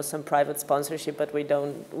or, you know, some private sponsorship, but we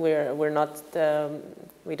don't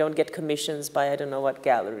get commissions by I don't know what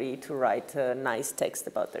gallery to write a nice text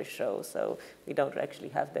about their show, so we don't actually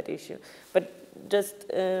have that issue. But just,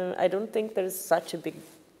 I don't think there's such a big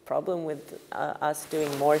problem with us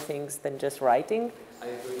doing more things than just writing. I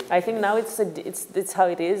agree. I think now it's how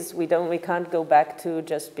it is. We can't go back to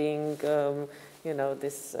just being you know,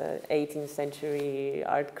 this 18th century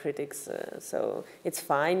art critics, so it's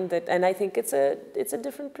fine that, and I think it's a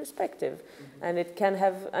different perspective, and it can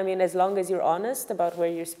have, I mean, as long as you're honest about where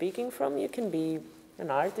you're speaking from, you can be an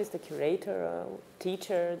artist, a curator, a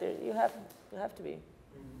teacher. You have to be.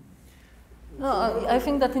 No, I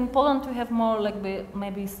think that in Poland we have more like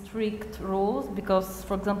maybe strict rules because,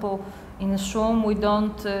 for example, in Szum we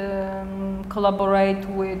don't collaborate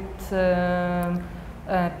with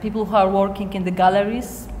people who are working in the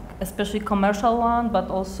galleries, especially commercial one, but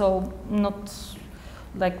also not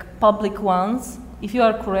like public ones. If you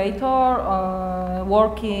are a curator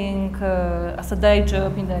working as a day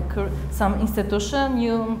job in some institution,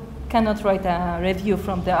 you cannot write a review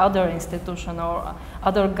from the other institution or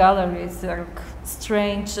other galleries, like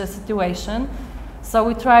strange situation. So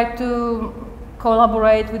we try to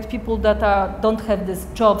collaborate with people that don't have these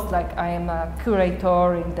jobs, like I am a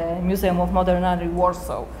curator in the Museum of Modern Art in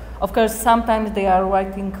Warsaw. Of course, sometimes they are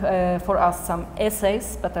writing for us some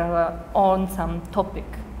essays, but are on some topic,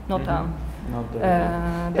 not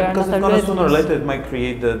because it's not sooner or later it might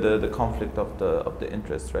create the conflict of the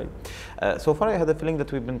interest, right? So far I had the feeling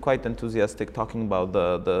that we've been quite enthusiastic talking about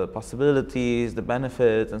the possibilities, the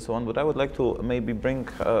benefits and so on, but I would like to maybe bring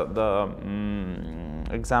the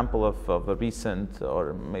example of a recent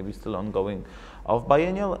or maybe still ongoing of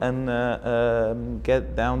biennial and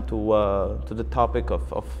get down to the topic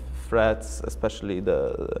of threats, especially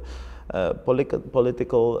the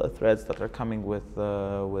political threats that are coming with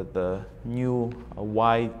the new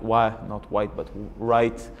right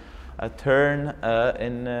turn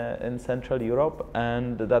in Central Europe,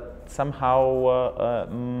 and that somehow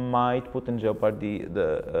might put in jeopardy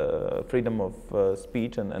the freedom of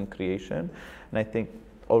speech and creation. And I think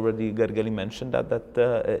already Gergely mentioned that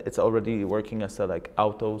it's already working as a like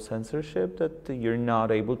auto censorship, that you're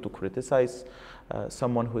not able to criticize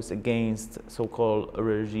someone who is against so-called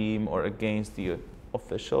regime or against the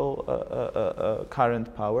official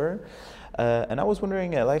current power. And I was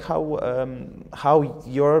wondering like how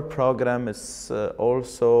your program is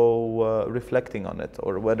also reflecting on it,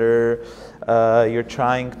 or whether you're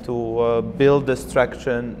trying to build this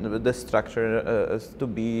structure to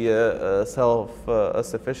be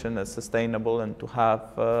self-sufficient and sustainable, and to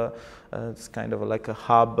have this kind of like a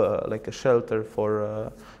hub, like a shelter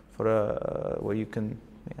for where you can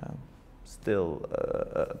still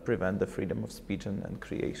prevent the freedom of speech and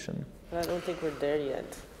creation. I don't think we're there yet.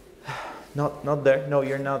 Not there. No,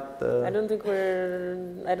 you're not. I don't think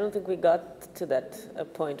we got to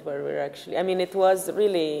that point where we're actually. I mean, it was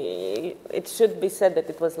really. It should be said that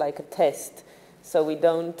it was like a test. So we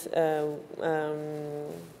don't.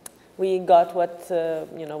 We got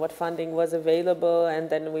what funding was available, and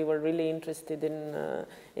then we were really interested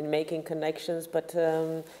in making connections. But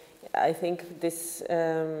I think this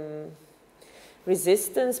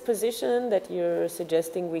resistance position that you're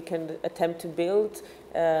suggesting we can attempt to build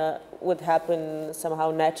would happen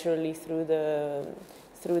somehow naturally through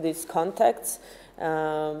these contacts.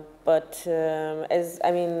 But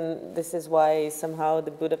this is why somehow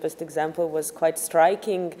the Budapest example was quite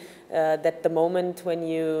striking, that the moment when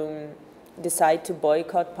you decide to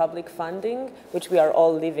boycott public funding, which we are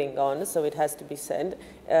all living on, so it has to be said,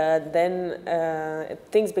 then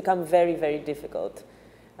things become very, very difficult.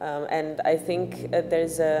 And I think there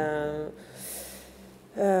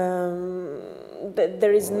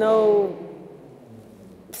is no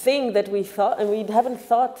thing that we thought, and we haven't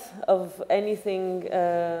thought of anything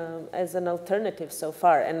as an alternative so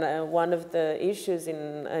far. And one of the issues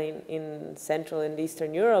in Central and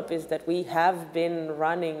Eastern Europe is that we have been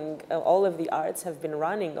running, all of the arts have been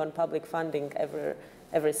running on public funding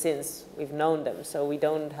ever since we've known them. So we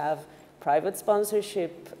don't have private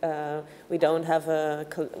sponsorship. We don't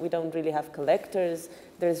really have collectors.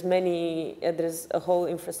 There's a whole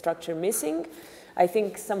infrastructure missing. I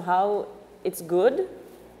think somehow it's good.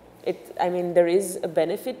 There is a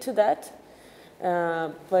benefit to that,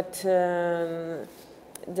 but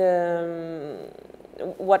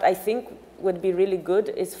what I think would be really good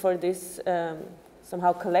is for this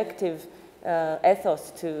somehow collective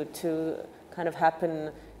ethos to kind of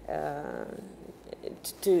happen,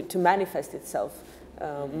 to manifest itself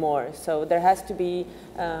more. So there has to be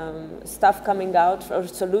stuff coming out, or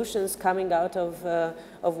solutions coming out of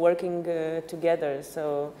working together.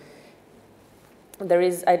 So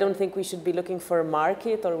I don't think we should be looking for a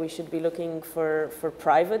market, or we should be looking for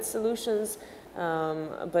private solutions,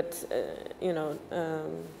 but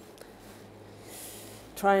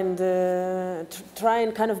try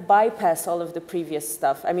and kind of bypass all of the previous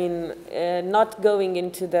stuff. I mean, not going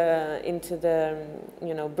into the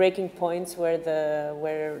breaking points where the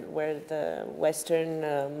Western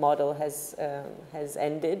model has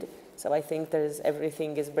ended. So I think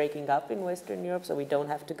everything is breaking up in Western Europe, so we don't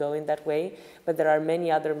have to go in that way. But there are many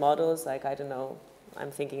other models, like, I don't know,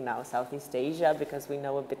 I'm thinking now Southeast Asia, because we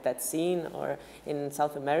know a bit that scene, or in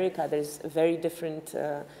South America, there's very different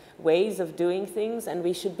ways of doing things, and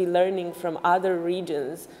we should be learning from other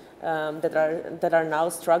regions that are now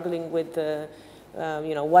struggling with the,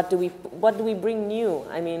 you know, what do we bring new?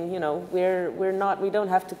 I mean, you know, we don't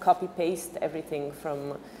have to copy paste everything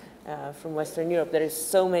from Western Europe. There is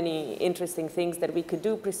so many interesting things that we could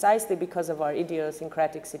do precisely because of our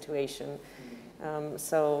idiosyncratic situation.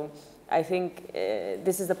 So I think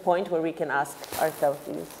this is the point where we can ask ourselves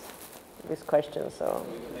these questions. So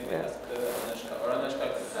maybe ask Anishka, or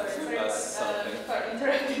Anishka could ask something. For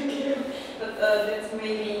interrupting you, but that's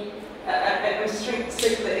maybe I'm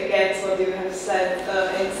strictly against what you have said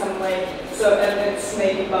in some way. So and it's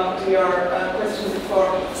maybe bound to your question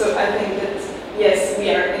before. So I think that yes,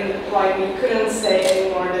 we are in the point. We couldn't say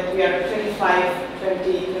anymore that we are 25,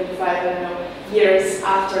 I don't know, years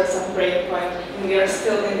after some break point, and we are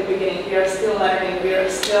still in the beginning. We are still learning. We are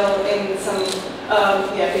still in some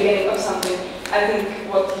beginning of something. I think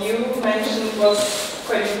what you mentioned was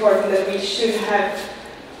quite important, that we should have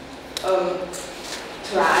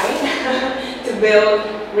tried to build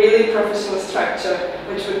really professional structure,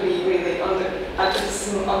 which would be really on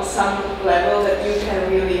some level that you can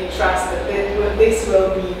really trust that this will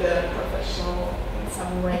be the professional in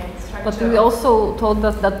some way. But we also told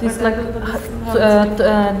us that it's like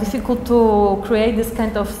difficult to create this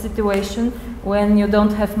kind of situation when you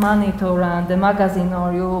don't have money to run the magazine,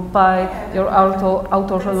 or you buy your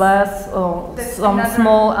author less or some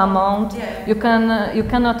small amount. Yeah. You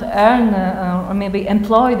cannot earn or maybe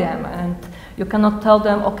employ them, and you cannot tell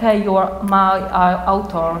them, okay, you are my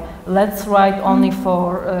author, let's write only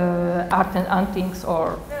for art and antiques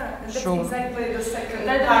or that's show. exactly the second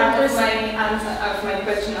part of my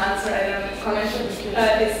question answer. I don't comment.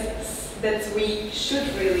 Is that we should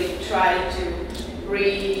really try to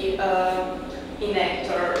enact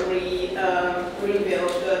or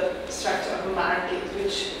rebuild the structure of a market,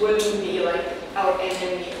 which wouldn't be like our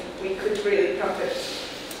enemy. We could really profit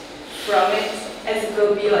from it, as it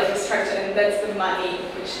will be like a structure, and that's the money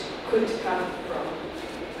which could come from.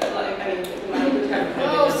 The money could come from.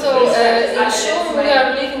 Oh, so in short, we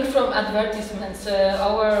are living from advertisements.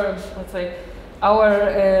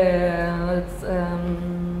 Our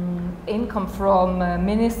income from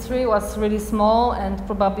ministry was really small, and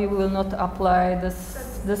probably will not apply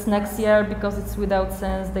this next year because it's without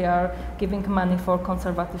sense. They are giving money for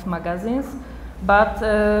conservative magazines. But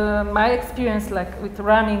my experience, like with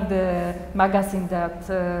running the magazine that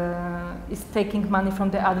is taking money from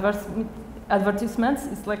the advertisements,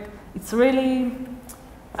 is like it's really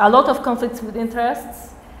a lot of conflicts with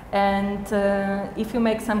interests. And if you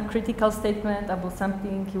make some critical statement about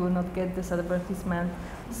something, you will not get this advertisement.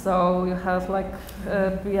 So you have like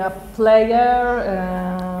be a player.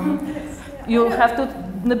 You have to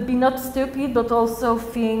be not stupid, but also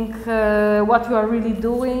think what you are really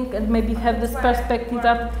doing, and maybe have this perspective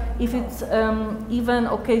that if it's even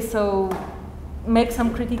okay, so make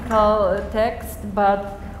some critical text,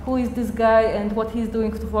 but who is this guy and what he's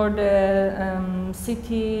doing for the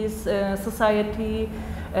cities, society.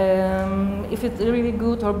 If it's really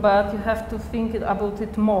good or bad, you have to think about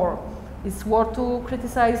it more. It's worth to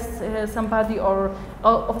criticize somebody, or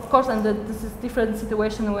of course, and this is different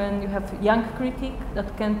situation when you have young critic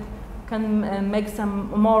that can make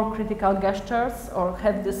some more critical gestures or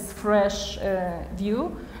have this fresh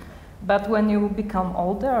view. But when you become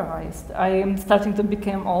older, I am starting to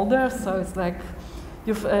become older, so it's like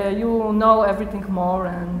you know everything more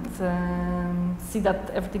and see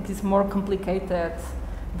that everything is more complicated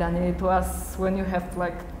than it was when you have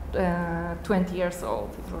like 20 years old.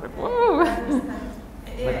 It's like, whoa!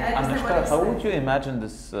 But Anishka, how would you imagine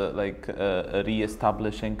this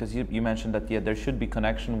re-establishing? Because you mentioned that there should be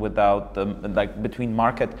connection without like between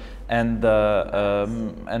market and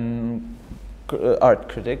art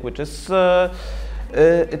critic, which is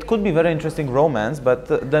it could be very interesting romance, but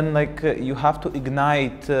then like you have to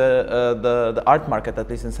ignite the art market, at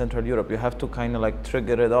least in Central Europe. You have to kind of like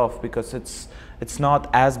trigger it off, because it's not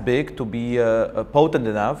as big to be potent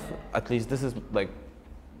enough. At least this is like,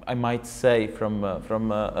 I might say from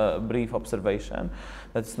a brief observation,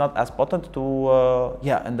 that it's not as potent to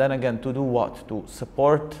and then again to do what? To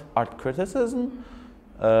support art criticism.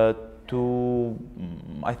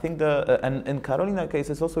 I think and in Carolina's case,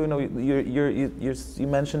 it's also, you know, you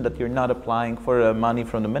mentioned that you're not applying for money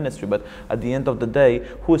from the ministry, but at the end of the day,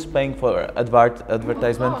 who is paying for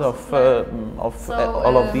advertisement of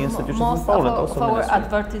all of the institutions in Poland? Most of our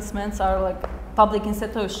advertisements are like public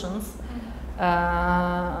institutions,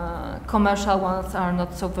 commercial ones are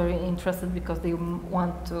not so very interested because they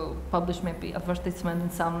want to publish maybe advertisement in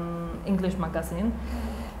some English magazine,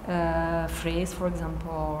 Phrase, for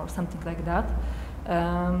example, or something like that.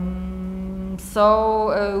 So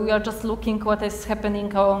we are just looking what is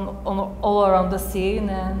happening on all around the scene,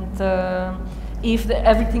 and if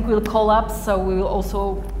everything will collapse, so we will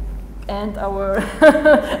also end our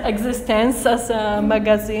existence as a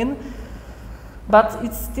magazine. But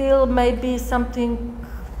it's still maybe something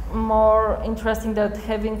more interesting than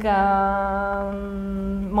having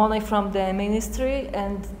money from the ministry,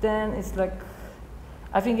 and then it's like,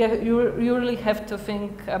 I think you really have to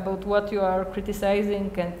think about what you are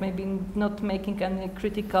criticizing and maybe not making any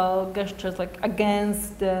critical gestures like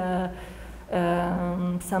against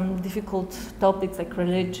some difficult topics like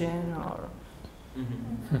religion or.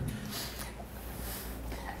 Mm-hmm.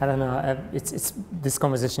 I don't know. This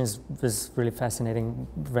conversation was really fascinating,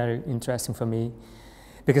 very interesting for me,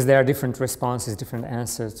 because there are different responses, different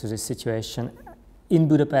answers to this situation. In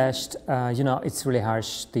Budapest, you know, it's really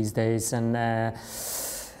harsh these days, and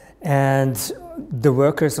the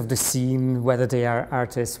workers of the scene, whether they are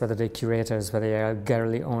artists, whether they're curators, whether they are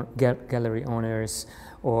gallery owners,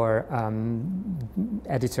 or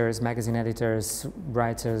editors, magazine editors,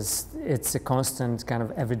 writers, it's a constant kind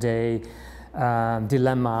of everyday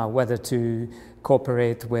dilemma whether to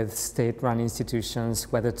cooperate with state-run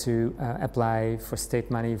institutions, whether to apply for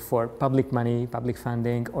state money, for public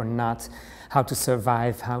funding or not, how to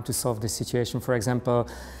survive, how to solve the situation. For example,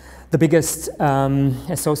 the biggest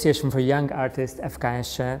association for young artists,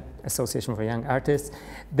 FKS, Association for Young Artists,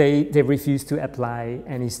 they refuse to apply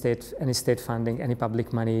any state funding, any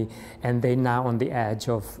public money, and they now on the edge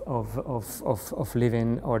of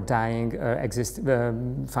living or dying,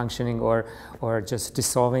 functioning or just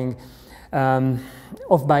dissolving.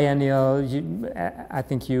 Of biennial, I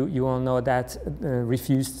think you all know that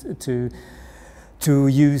refused to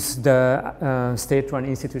use the state-run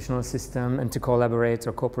institutional system and to collaborate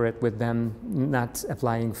or cooperate with them, not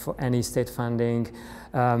applying for any state funding.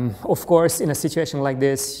 Of course, in a situation like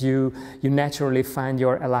this, you naturally find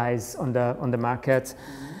your allies on the market.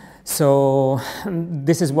 Mm-hmm. So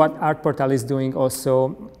this is what Art Portal is doing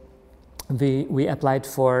also. We applied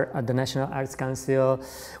for the National Arts Council,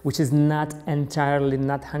 which is not entirely,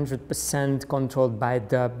 not 100% controlled by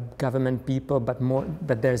the government people, but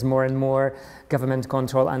there's more and more government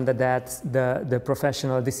control under that. The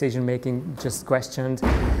professional decision making just questioned.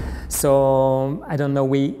 So I don't know.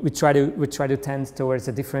 We try to tend towards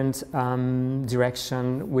a different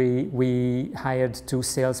direction. We hired 2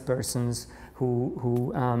 salespersons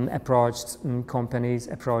who approached companies,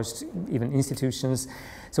 approached even institutions.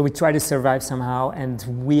 So we try to survive somehow, and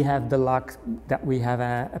we have the luck that we have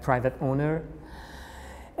a private owner,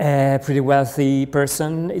 a pretty wealthy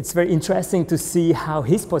person. It's very interesting to see how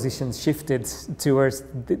his position shifted towards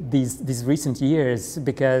these recent years,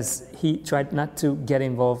 because he tried not to get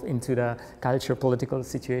involved into the culture-political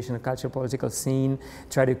situation, the culture-political scene,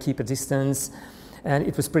 try to keep a distance. And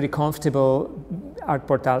it was pretty comfortable. Art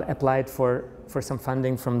Portal applied for some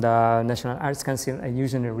funding from the National Arts Council and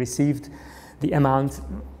usually received the amount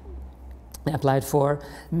applied for.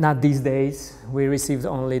 Not these days. We received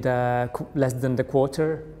only less than the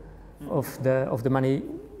quarter of the money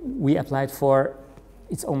we applied for.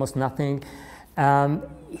 It's almost nothing.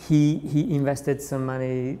 He invested some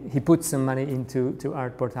money. He put some money into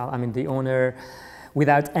Art Portal. I mean, the owner,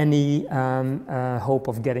 without any hope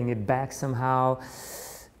of getting it back somehow.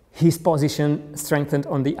 His position strengthened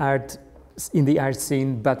on the art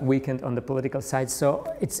scene, but weakened on the political side. So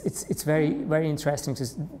it's very, very interesting to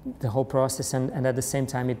the whole process, and at the same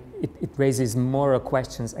time it raises moral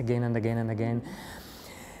questions again and again and again.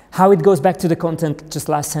 How it goes back to the content, just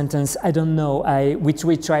last sentence, I don't know. Which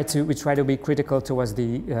we try to be critical towards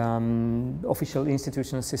the official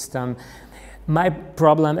institutional system. My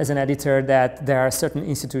problem as an editor that there are certain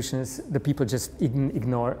institutions, the people just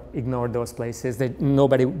ignore those places.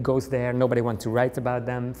 Nobody goes there, nobody wants to write about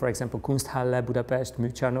them. For example, Kunsthalle, Budapest,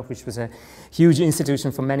 Műcsarnok, which was a huge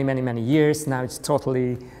institution for many, many, many years. Now it's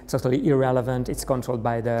totally irrelevant. It's controlled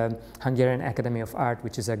by the Hungarian Academy of Art,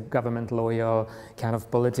 which is a government-loyal kind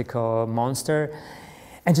of political monster.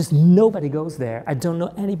 And just nobody goes there. I don't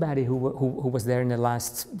know anybody who was there in the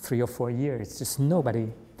last 3 or 4 years. Just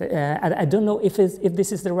nobody. I don't know if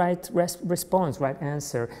this is the right response, right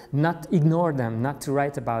answer. Not ignore them, not to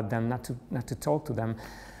write about them, not to talk to them.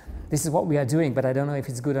 This is what we are doing, but I don't know if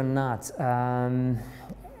it's good or not. And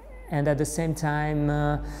at the same time,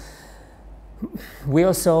 we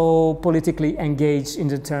also politically engage in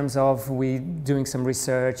the terms of we doing some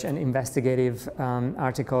research and investigative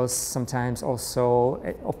articles, sometimes also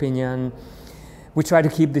opinion. we try to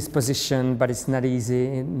keep this position, but it's not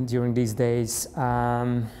easy during these days.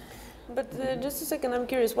 But just a second, I'm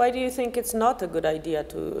curious, why do you think it's not a good idea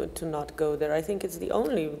to not go there? I think it's the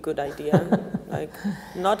only good idea. Like,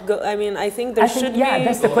 not go, I mean, I think there should be... Yeah,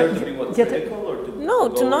 that's the question.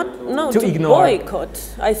 To ignore.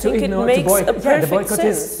 Boycott. I think it makes a perfect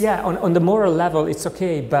sense. On the moral level, it's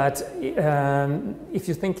okay, but if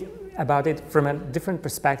you think about it from a different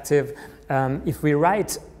perspective, if we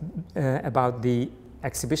write about the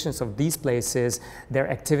exhibitions of these places, their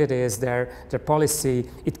activities, their policy,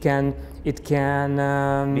 it can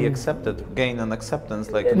be accepted, gain an acceptance,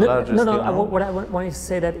 like in larger scale. What I want to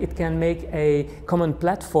say that it can make a common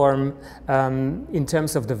platform in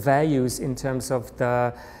terms of the values, in terms of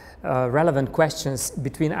the relevant questions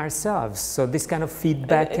between ourselves. So this kind of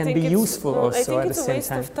feedback can be useful also at the same time. I think it's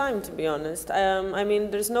a waste of time, to be honest. I mean,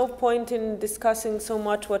 there's no point in discussing so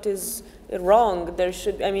much what is wrong. There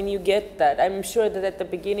should, I mean, you get that. I'm sure that at the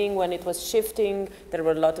beginning, when it was shifting, there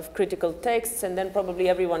were a lot of critical texts, and then probably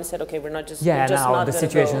everyone said, okay, we're not just now the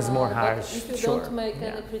situation is more harsh. If you don't make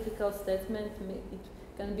a critical statement, it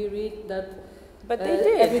can be read that. But they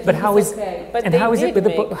did. But how is okay. how is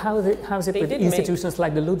it with institutions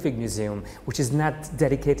like the Ludwig Museum, which is not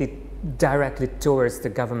dedicated directly towards the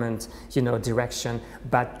government, direction,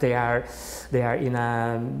 but they are in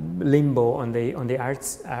a limbo on the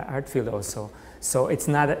art field also. So it's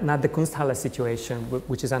not the Kunsthalle situation,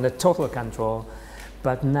 which is under total control,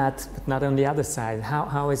 but not on the other side.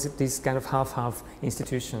 How is it these kind of half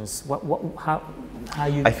institutions? How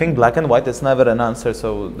you? I think black and white is never an answer.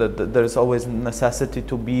 So there's always necessity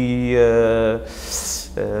to be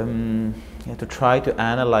to try to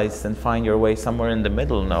analyze and find your way somewhere in the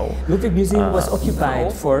middle. No. Ludwig Museum was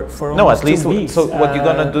occupied for no, almost at least 2 weeks. So what you're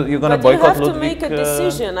gonna do? You're gonna boycott Ludwig? You have to make a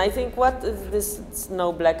decision. I think what is this? It's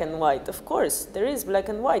no black and white. Of course, there is black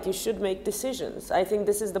and white. You should make decisions. I think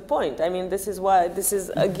this is the point. I mean, this is why this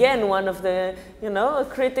is again one of the a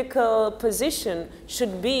critical position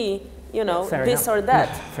should be. This or that.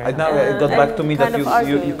 Now it got back to me that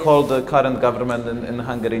you called the current government in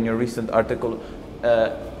Hungary in your recent article,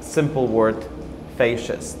 simple word,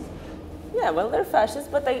 fascist. Yeah, well, they're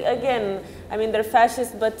fascist, but they're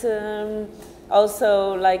fascist, but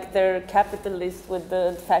also like they're capitalist with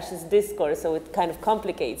the fascist discourse, so it kind of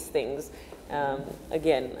complicates things.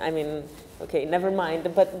 Okay, never mind.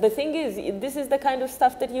 But the thing is, this is the kind of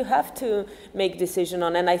stuff that you have to make decision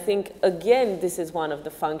on. And I think, again, this is one of the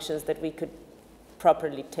functions that we could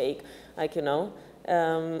properly take. Like,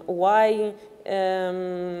 why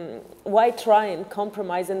try and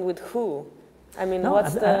compromise, and with who? I mean, no,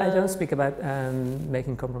 I don't speak about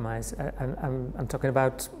making compromise. I'm talking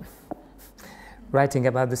about writing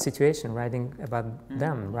about the situation, writing about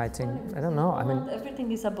them, writing, I don't know, I mean...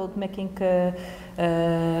 Everything is about making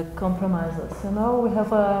compromises, We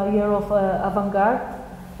have a year of avant-garde,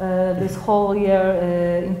 this whole year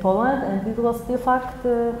in Poland, and it was in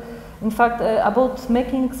fact, about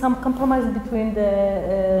making some compromise between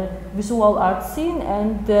the visual art scene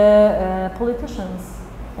and the politicians.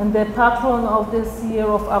 And the patron of this year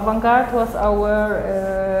of avant-garde was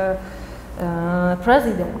our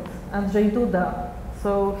president, Andrzej Duda.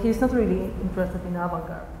 So he's not really interested in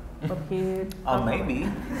avant-garde, but he... maybe.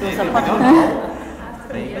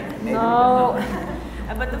 Maybe. No.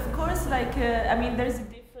 But of course, there's a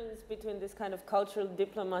difference between this kind of cultural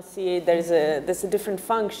diplomacy. There's a different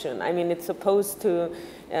function. I mean, it's supposed to...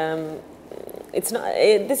 it's not.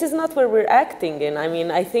 This is not where we're acting in. I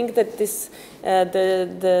mean, I think that this,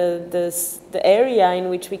 the area in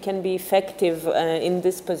which we can be effective in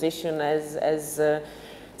this position as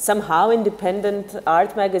somehow independent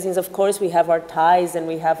art magazines. Of course, we have our ties, and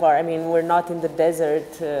we have our. I mean, we're not in the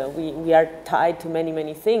desert. We are tied to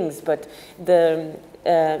many things. But the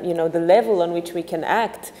the level on which we can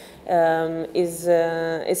act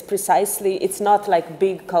is precisely. It's not like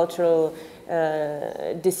big cultural.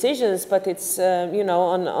 Decisions, but it's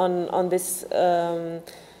on this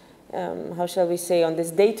how shall we say, on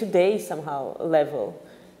this day-to-day somehow level,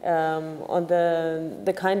 on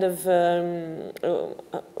the kind of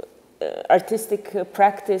artistic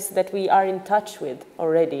practice that we are in touch with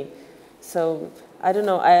already. So I don't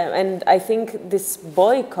know, and I think this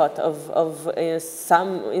boycott of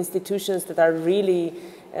some institutions that are really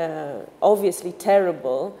obviously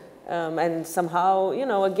terrible. And somehow,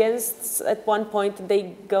 against, at one point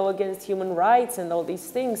they go against human rights and all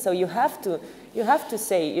these things. So you have to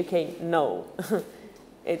say, okay, no.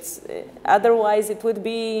 It's otherwise it would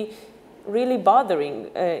be really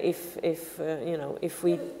bothering if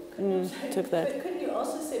we took that. But couldn't you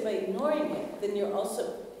also say by ignoring it, then you're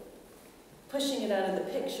also pushing it out of the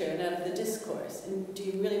picture and out of the discourse. And do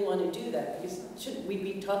you really want to do that? Because shouldn't we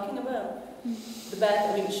be talking about the bad?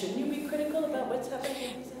 I mean, shouldn't you be critical about what's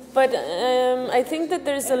happening? But I think that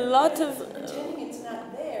there's a lot of... Pretending it's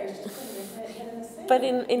not there, just putting your head in the sand. But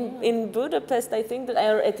in Budapest, I think that,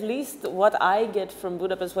 or at least what I get from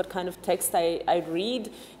Budapest, what kind of text I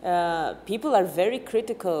read, people are very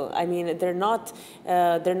critical. I mean, they're not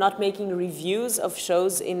making reviews of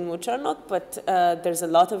shows in Mucharnok, but there's a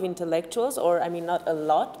lot of intellectuals, or I mean, not a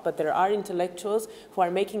lot, but there are intellectuals who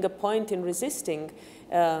are making a point in resisting.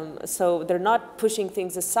 So they're not pushing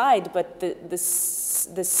things aside, but the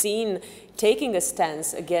scene taking a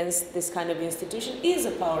stance against this kind of institution is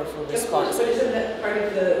a powerful response. But isn't that part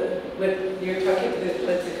of what you're talking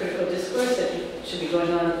about, the critical discourse that should be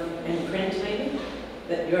going on in print, maybe?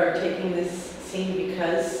 That you are taking this scene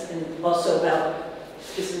because, and also about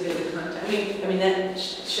specifically the content. I mean that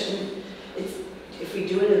shouldn't. If we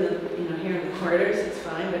do it in the here in the corridors, it's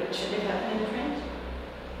fine. But should it happen in print?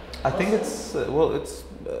 I think it's well, it's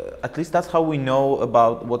at least that's how we know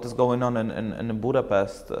about what is going on in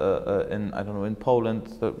Budapest, in I don't know, in Poland,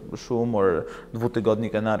 Szum or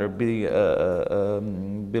Dwutygodnik, another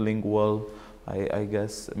bilingual, I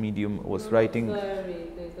guess, medium was writing.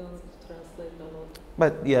 They don't translate a lot.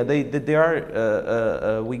 But yeah, they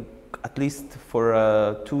are. We at least for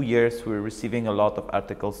 2 years we're receiving a lot of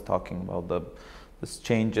articles talking about these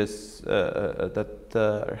changes that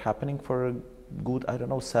are happening for a good, I don't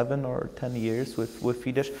know, 7 or 10 years with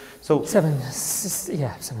Fidesz. So 7 years.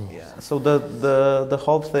 Yeah. So the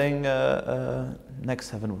whole thing next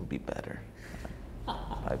 7 will be better.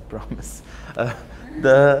 I promise.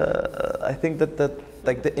 I think that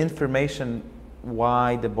like the information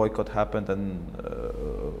why the boycott happened and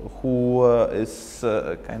who is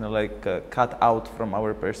kind of like cut out from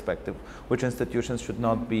our perspective, which institutions should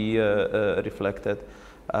not be reflected.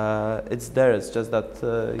 It's there. It's just that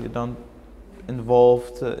you don't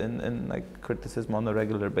involved in like criticism on a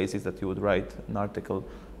regular basis, that you would write an article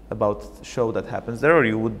about show that happens there, or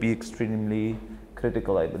you would be extremely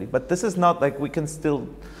critical, I believe. But this is not like we can still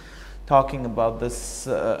talking about this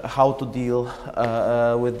how to deal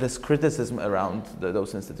with this criticism around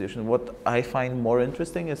those institutions. What I find more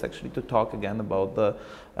interesting is actually to talk again about the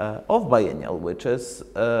off-biennial, which is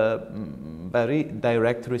very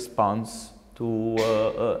direct response to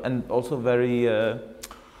and also very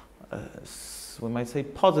we might say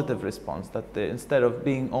positive response, that they, instead of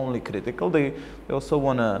being only critical, they also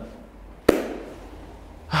want to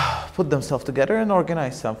put themselves together and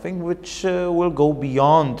organize something which will go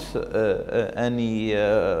beyond any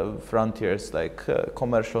frontiers like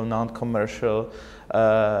commercial, non-commercial,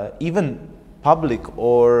 even public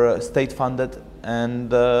or state-funded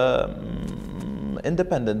and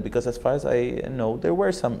independent, because as far as I know, there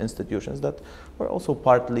were some institutions that were also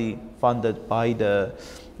partly funded by the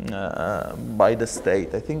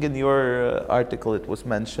state. I think in your article it was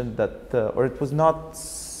mentioned that, or it was not.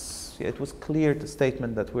 It was clear, the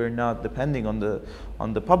statement, that we're not depending on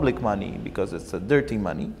the public money because it's a dirty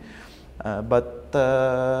money, but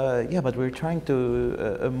we're trying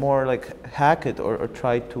to more like hack it or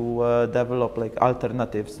try to develop like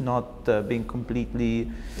alternatives, not being completely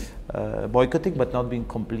boycotting, but not being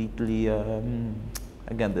completely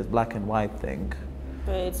again this black and white thing.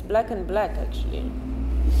 It's black and black actually.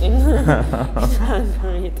 In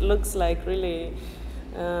Hungary, it looks like really.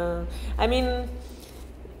 I mean.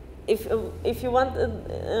 If you want,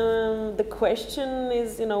 the question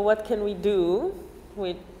is, you know, what can we do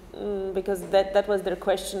with, because that was their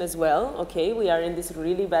question as well. Okay, we are in this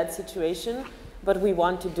really bad situation, but we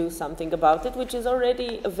want to do something about it, which is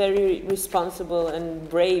already a very responsible and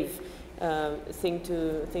brave thing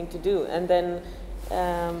to do. And then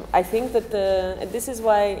I think that this is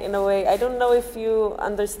why, in a way, I don't know if you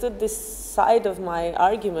understood this side of my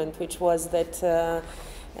argument, which was that.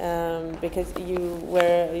 Because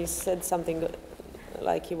you said something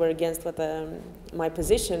like you were against what my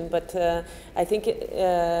position, but I think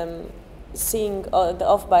seeing the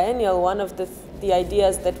off-biennial, one of the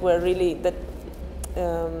ideas that were really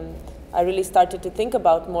I really started to think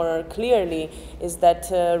about more clearly is that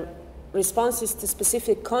responses to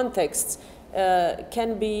specific contexts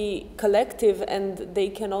can be collective, and they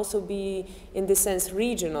can also be, in this sense,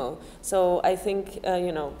 regional. So I think,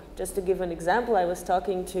 you know, just to give an example, I was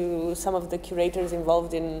talking to some of the curators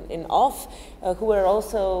involved in OFF, who were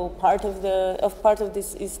also part of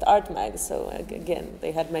this East Art Mag. So again,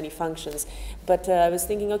 they had many functions. But I was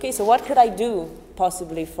thinking, okay, so what could I do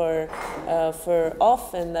possibly for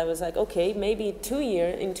OFF? And I was like, okay, maybe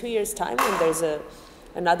in 2 years' time, when there's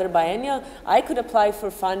another biennial, I could apply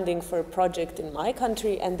for funding for a project in my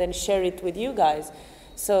country and then share it with you guys.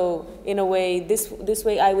 So in a way, this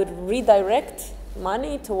way I would redirect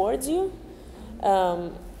money towards you,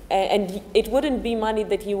 and it wouldn't be money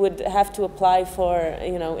that you would have to apply for,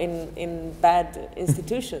 you know, in bad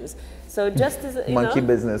institutions. So just as monkey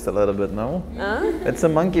business a little bit, no? It's a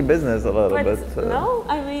monkey business a little bit. No,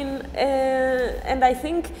 I mean, and I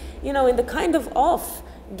think, you know, in the kind of off,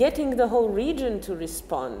 getting the whole region to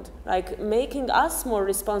respond, like making us more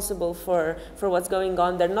responsible for what's going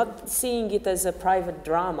on. They're not seeing it as a private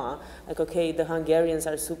drama, like, okay, the Hungarians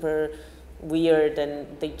are super weird and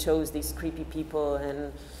they chose these creepy people,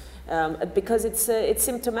 and because it's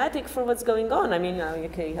symptomatic for what's going on. I mean,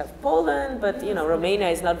 okay, you have Poland, but you know, Romania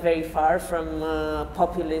is not very far from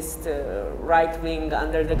populist right wing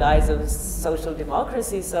under the guise of social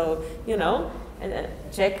democracy. So you know,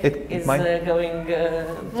 Czech is going.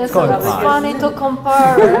 Yes, it's funny to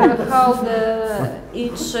compare how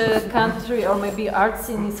each country or maybe art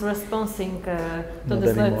scene is responding to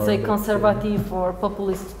this, let's say, conservative or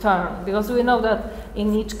populist turn, because we know that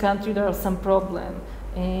in each country there are some problem.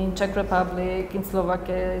 In Czech Republic, in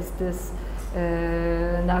Slovakia is this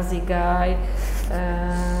Nazi guy.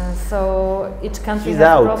 So each country has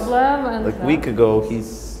a problem. And like a week ago, he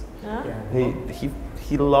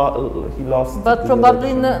lost. But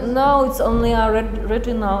probably no, it's only a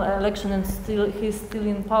regional election, and he's still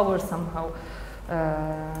in power somehow.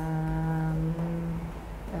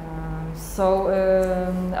 So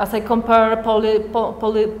as I compare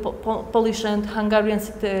Polish and Hungarian,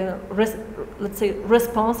 let's say,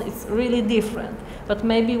 response, it's really different. But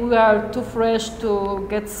maybe we are too fresh to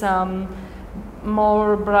get some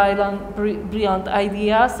more brilliant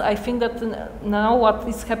ideas. I think that now what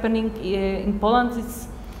is happening in Poland is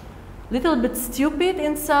a little bit stupid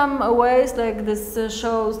in some ways, like this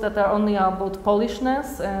shows that are only about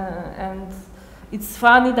Polishness, and it's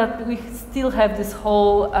funny that we still have this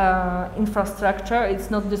whole infrastructure,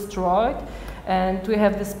 it's not destroyed, and we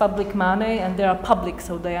have this public money, and they are public,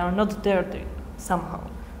 so they are not dirty somehow,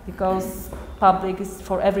 because public is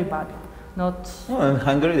for everybody, not... Oh, in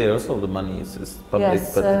Hungary also the money is public,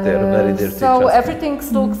 yes, but they are very dirty. So everything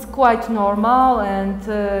looks quite normal, and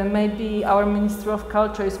maybe our Ministry of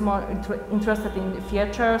Culture is more interested in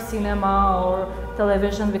theater, cinema or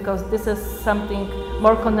television, because this is something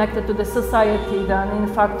more connected to the society than in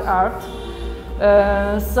fact art.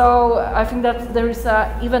 So I think that there is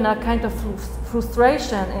even a kind of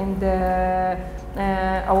frustration in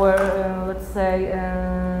our let's say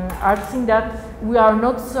art scene, that we are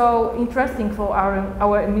not so interesting for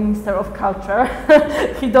our Minister of Culture.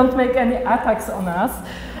 He don't make any attacks on us.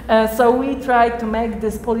 So we try to make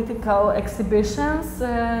these political exhibitions,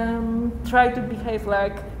 try to behave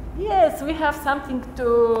like, yes, we have something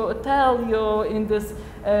to tell you in these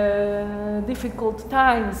difficult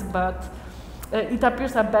times, but it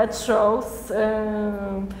appears a bad shows,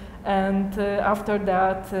 and after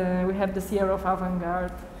that we have this year of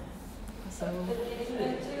avant-garde. So.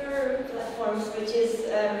 To your platforms, which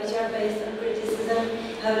are based on criticism,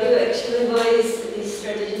 how do you actually voice these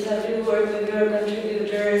strategies? How do you work with your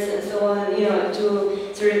contributors and so on, you know,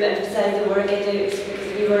 to sort of emphasize the work ethics?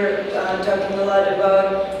 Because we were talking a lot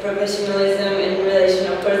about professionalism in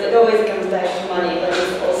relation, of course, it always comes back to money, but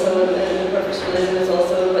it's also, professionalism is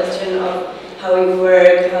also a question of how you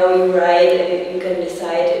work, how you write, and you can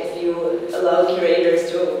decide if you allow curators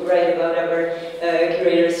to write about our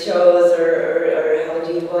curators' shows, or how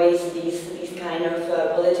do you voice these kind of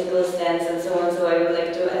political stance and so on. So I would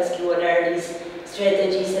like to ask you, what are these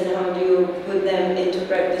strategies and how do you put them into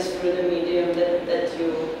practice through the medium that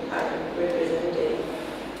you are representing?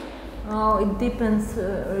 Oh, it depends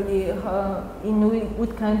really in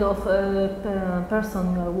what kind of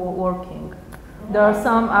person you are working. There are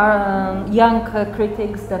some young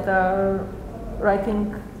critics that are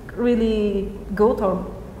writing really good,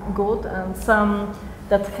 and some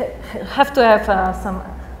that have to have some,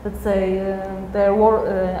 let's say, their work.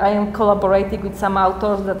 I am collaborating with some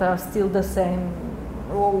authors that are still the same,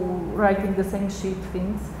 writing the same shit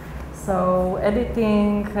things. So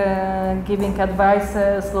editing, giving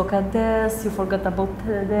advices, look at this, you forgot about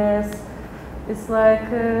this. It's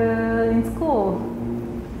like in school.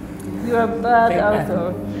 You're a bad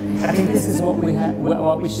author. I think this is what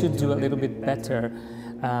we should do a little bit better.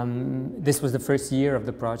 This was the first year of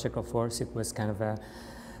the project, of course. It was kind of a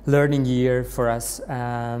learning year for us.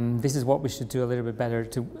 This is what we should do a little bit better,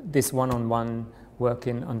 to this one-on-one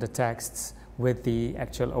working on the texts with the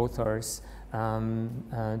actual authors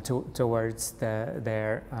towards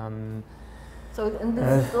their So, and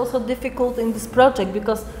this is also difficult in this project,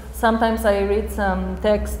 because sometimes I read some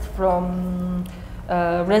text from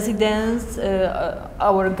residents,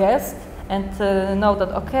 our guests, and know that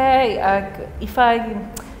okay, if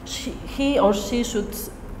he or she should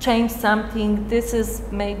change something, this is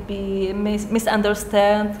maybe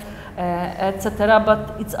misunderstand, etc.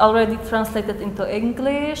 But it's already translated into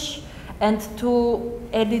English, and to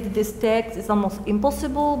edit this text is almost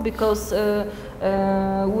impossible because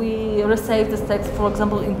we receive this text, for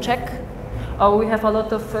example, in Czech. We have a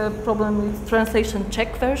lot of problem with translation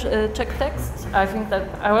Czech text. I think that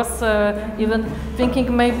I was even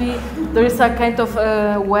thinking maybe there is a kind of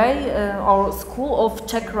way or school of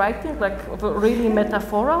Czech writing, like really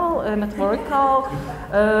metaphorical,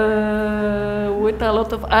 with a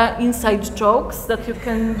lot of inside jokes that you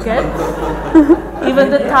can get.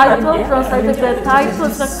 Even the title, translated the title,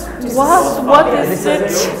 is like, what is it?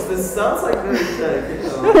 This sounds like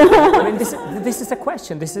really I mean, this is a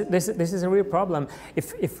question. This is a real problem.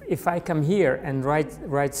 If I come here and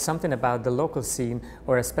write something about the local scene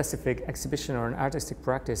or a specific exhibition or an artistic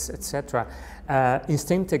practice, etc.,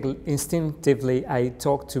 instinctively I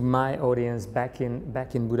talk to my audience back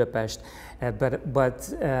in Budapest. But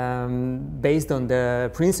based on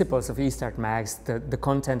the principles of East Art Mags, the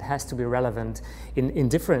content has to be relevant in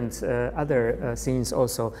different other scenes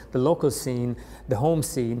also, the local scene, the home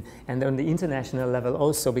scene, and on the international level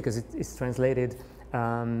also, because it's translated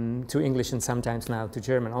to English and sometimes now to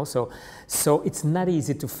German also. So it's not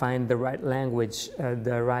easy to find the right language,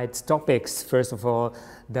 the right topics, first of all,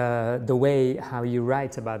 the way how you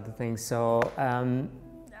write about the things. So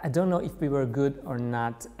I don't know if we were good or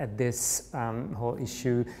not at this whole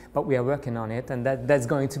issue, but we are working on it, and that's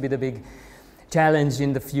going to be the big challenge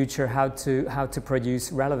in the future, how to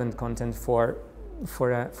produce relevant content for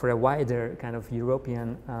a wider kind of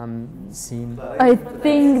European scene. I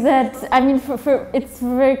think that, I mean, it's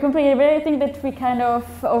very complicated, but I think that we kind of,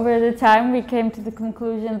 over the time, we came to the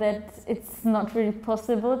conclusion that it's not really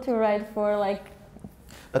possible to write for like.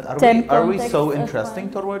 But are we so interesting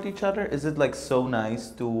toward each other? Is it like so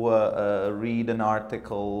nice to read an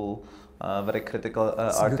article, very critical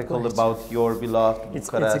article about your beloved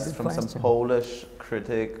Bucharest from some Polish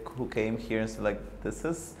critic who came here and said like, this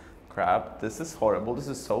is crap, this is horrible, this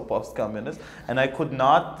is so post-communist, and I could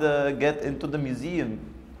not get into the museum.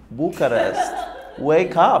 Bucharest,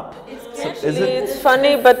 wake up. It's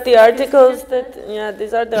funny, but the articles that,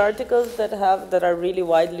 these are the articles that are really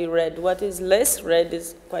widely read. What is less read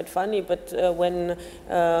is quite funny, but when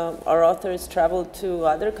our authors traveled to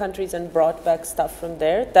other countries and brought back stuff from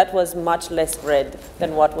there, that was much less read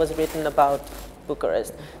than what was written about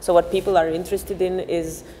Bucharest. So what people are interested in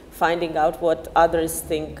is finding out what others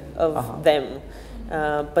think of them,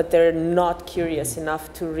 but they're not curious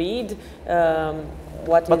enough to read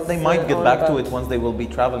but they might get back to it once they will be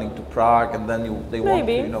traveling to Prague, and then they want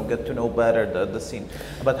to get to know better the scene.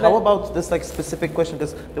 But how about this like specific question?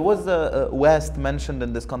 Because there was the West mentioned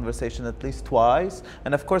in this conversation at least twice,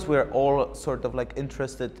 and of course we're all sort of like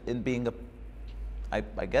interested in being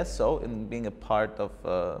I guess so, in being a part of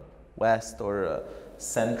West or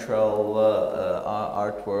central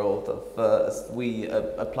art world of we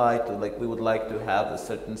apply to, like, we would like to have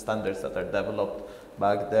certain standards that are developed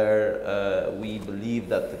back there. We believe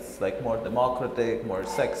that it's like more democratic, more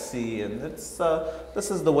sexy, and it's this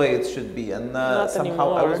is the way it should be. And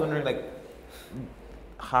somehow I was wondering, like,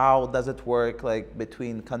 how does it work, like,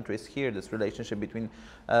 between countries here, this relationship between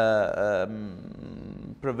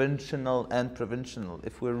provincial and provincial,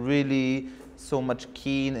 if we're really so much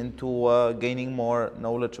keen into gaining more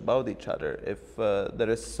knowledge about each other, if there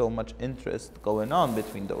is so much interest going on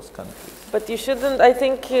between those countries. But you shouldn't, I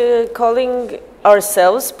think calling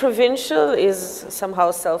ourselves provincial is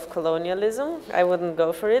somehow self-colonialism. I wouldn't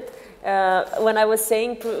go for it. When I was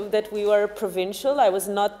saying that we were provincial, I was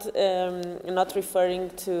not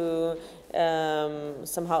referring to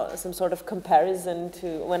some sort of comparison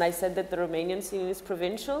to when I said that the Romanian scene is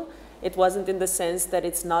provincial. It wasn't in the sense that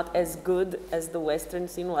it's not as good as the Western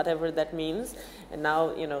scene, whatever that means. And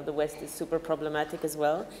now, you know, the West is super problematic as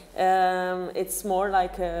well. It's more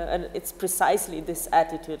like it's precisely this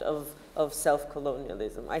attitude of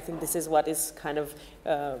self-colonialism. I think this is what is kind of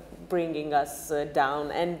bringing us down.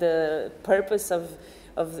 And the purpose of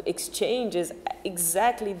exchange is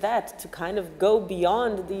exactly that, to kind of go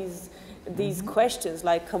beyond these questions,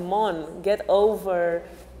 like, come on, get over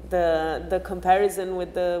the comparison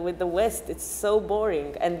with the West. It's so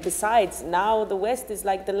boring. And besides, now the West is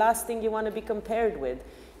like the last thing you want to be compared with.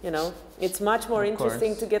 You know, it's much more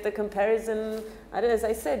interesting to get a comparison, as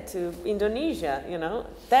I said, to Indonesia. You know,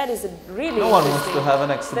 that is a really no one wants to have an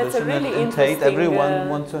exhibition really in Tate. Everyone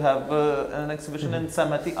wants to have an exhibition in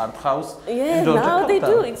Samati Art House. Yeah, in now they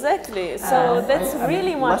do exactly. So that's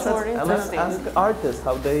really much more interesting. Let's ask artists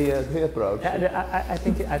how they approach. I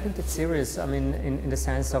think it's serious. I mean, in the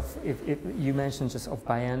sense of if you mentioned just of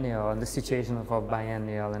biennial and the situation of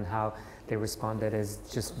biennial and how they responded is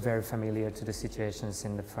just very familiar to the situations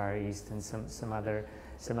in the Far East and some other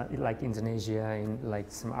like Indonesia, in like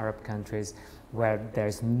some Arab countries where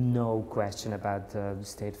there's no question about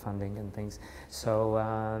state funding and things. So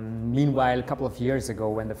meanwhile, a couple of years ago,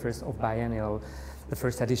 when the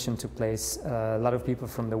first edition took place, a lot of people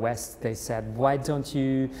from the West, they said, why don't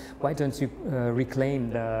you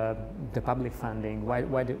reclaim the public funding?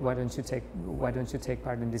 Why don't you take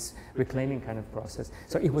part in this reclaiming kind of process?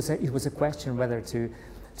 So it was a question whether to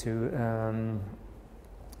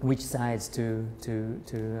which sides to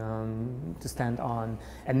stand on.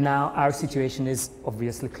 And now our situation is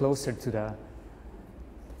obviously closer to the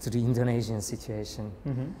Indonesian situation.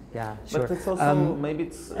 Yeah, sure. But it's also maybe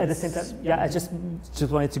it's at the same time. Yeah, I just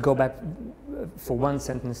wanted to go back for one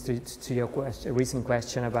sentence to your recent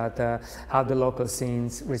question about how the local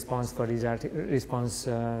scenes response for these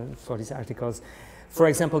articles. For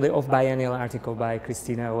example, the off-biennial article by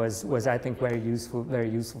Christina was I think very useful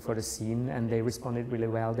for the scene, and they responded really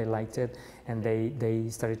well. They liked it, and they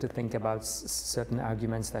started to think about certain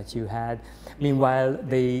arguments that you had. Meanwhile,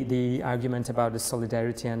 the argument about the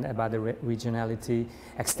solidarity and about the regionality,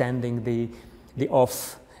 extending the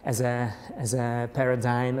off as a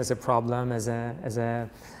paradigm, as a problem, as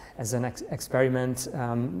an experiment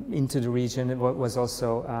into the region was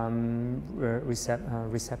also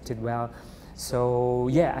recepted well. So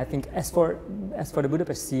yeah, I think as for the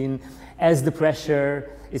Budapest scene, as the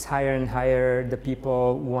pressure is higher and higher, the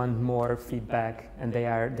people want more feedback, and they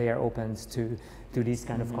are open to these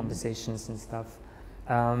kind of conversations and stuff.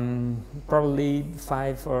 Probably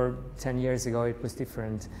 5 or 10 years ago it was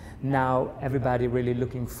different. Now everybody really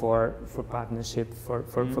looking for partnership, for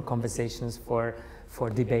conversations, for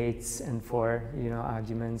debates and for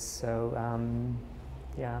arguments. So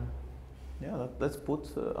yeah. Yeah, let's put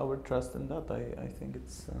our trust in that. I think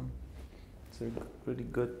it's a really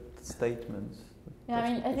good statement. Yeah, I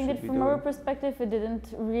mean, I think that from our perspective, it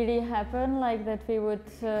didn't really happen like that. We would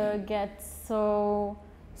get so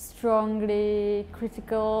strongly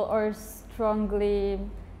critical or strongly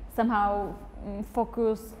somehow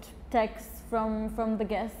focused texts from the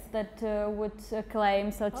guests that would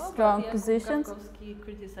claim such strong positions.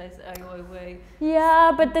 Criticized Ai Weiwei.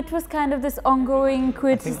 Yeah, but that was kind of this ongoing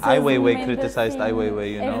criticism. I think Ai Weiwei criticized Ai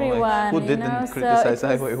Weiwei, Everyone, like, who didn't criticize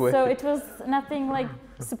Ai Weiwei? So it was nothing like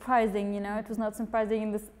surprising, It was not surprising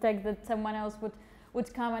in this text that someone else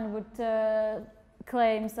would come and would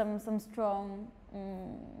claim some strong,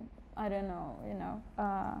 I don't know,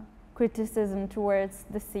 criticism towards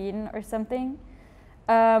the scene or something.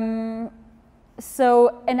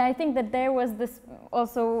 So, and I think that there was this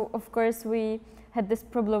also, of course, we had this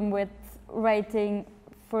problem with writing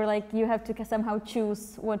for like, you have to somehow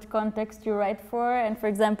choose what context you write for. And for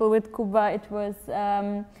example, with Kuba, it was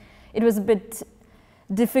a bit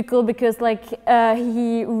difficult because like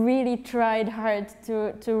he really tried hard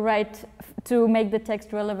to make the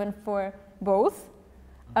text relevant for both.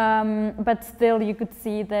 But still you could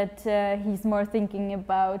see that he's more thinking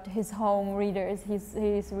about his home readers,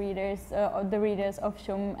 his readers, the readers of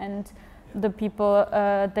Shum, and the people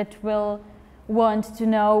that will want to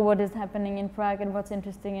know what is happening in Prague and what's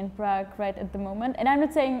interesting in Prague right at the moment. And I'm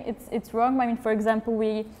not saying it's wrong. I mean, for example,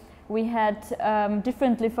 we had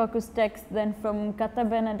differently focused texts than from Kata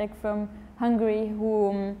Benedek from Hungary,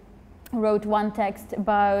 who wrote one text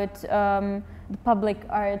about the public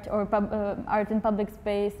art or art in public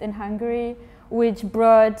space in Hungary, which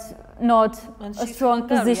brought not a strong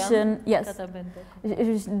position. Yes,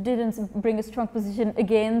 it didn't bring a strong position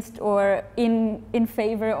against or in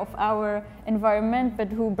favor of our environment, but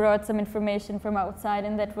who brought some information from outside,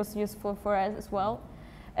 and that was useful for us as well.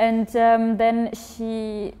 And then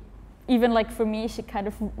she, even like for me, she kind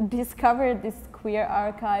of discovered this queer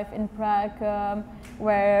archive in Prague,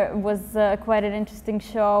 where it was quite an interesting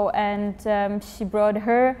show, and she brought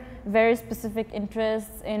her very specific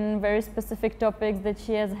interests in very specific topics that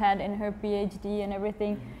she has had in her PhD and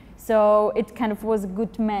everything. So it kind of was a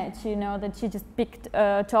good match, that she just picked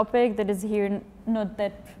a topic that is here not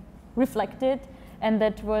that reflected, and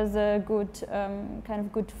that was a good kind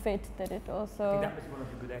of good fit. That it also. I think that was one of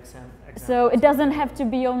the good examples. So it doesn't have to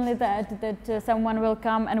be only that someone will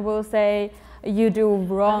come and will say you do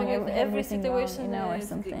wrong. Every situation wrong, or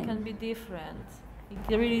something. can be different.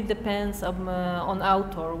 It really depends on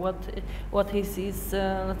author, what his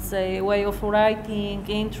let's say, way of writing,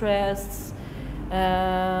 interests.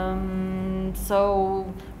 So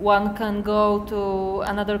one can go to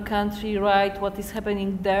another country, write what is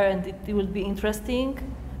happening there, and it will be interesting.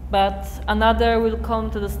 But another will come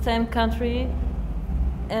to the same country,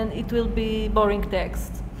 and it will be boring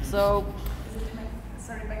text. So.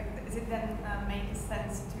 Sorry, but is it then make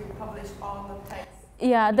sense to publish all the text?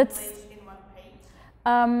 Yeah, that's. In one page?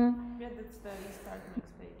 Yeah, that's the start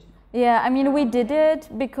next page. Yeah, I mean, we did it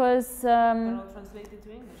because They're all translated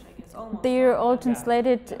to English, I guess. Almost. they're all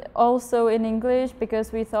translated also in English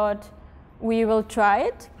because we thought we will try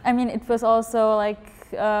it. I mean, it was also like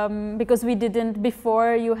because we didn't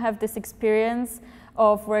before you have this experience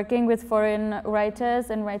of working with foreign writers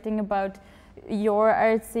and writing about your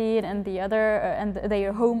art scene and the other and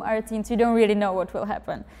their home art scenes. You don't really know what will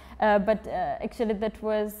happen. But actually that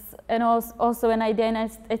was also an idea, and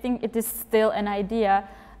I think it is still an idea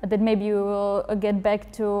that maybe you will get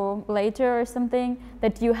back to later or something,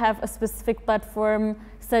 that you have a specific platform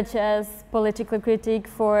such as political critique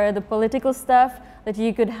for the political stuff, that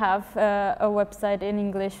you could have a website in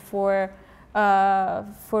English for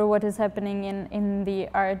what is happening in the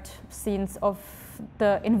art scenes of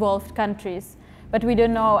the involved countries. But we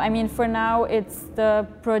don't know. I mean, for now it's the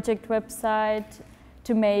project website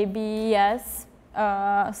to maybe, yes,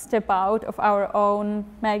 step out of our own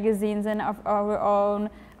magazines and of our own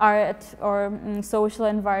art or social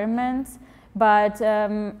environments. But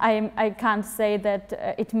I can't say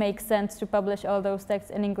that it makes sense to publish all those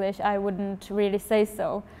texts in English. I wouldn't really say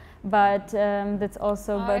so. But that's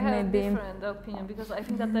also, I but have maybe. a different opinion, because I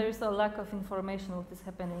think that there is a lack of information what is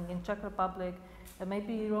happening in Czech Republic.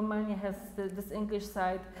 Maybe Romania has this English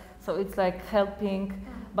side, so it's like helping,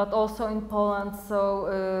 but also in Poland.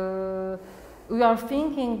 So we are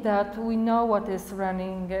thinking that we know what is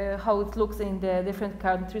running, how it looks in the different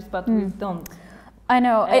countries, but we don't. I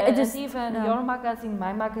know. I just even your magazine,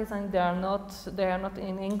 my magazine, they are not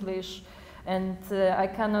in English, and I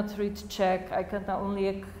cannot read Czech. I can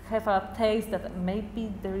only have a taste that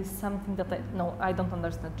maybe there is something that I don't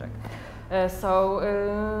understand Czech. So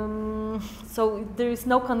there is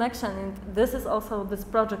no connection, and this is also this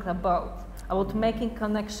project about making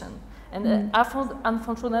connection. And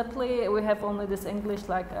unfortunately, we have only this English,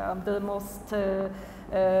 like the most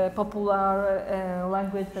popular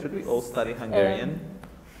language. Should we all study Hungarian?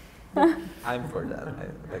 I'm for that.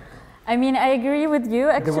 I mean, I agree with you.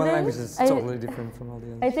 Actually, the one language is totally different from all the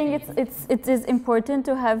others. I think it is important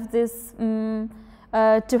to have this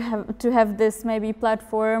to have this maybe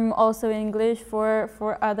platform also in English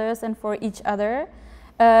for others and for each other.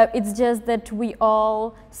 It's just that we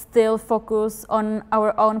all still focus on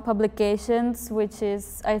our own publications, which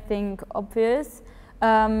is, I think, obvious.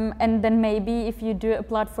 And then maybe if you do a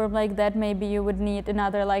platform like that, maybe you would need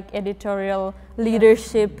another like editorial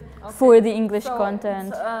leadership for the English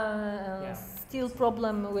content. Still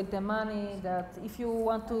problem with the money, that if you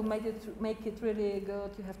want to make it really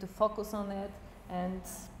good, you have to focus on it, and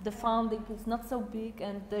the funding is not so big,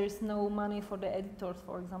 and there is no money for the editors,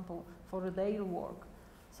 for example, for their work.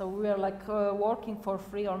 So we are like working for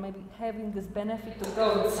free, or maybe having this benefit to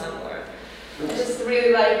go somewhere. I just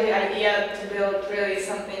really like the idea to build really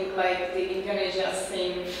something like the Indonesia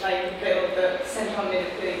scene, like build the Central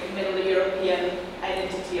Middle European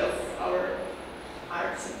identity of our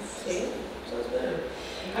arts and scene.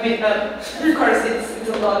 I mean, of course, it's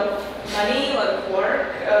a lot of money, a lot of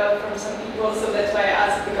work from some people, so that's why I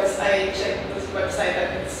asked, because I checked this website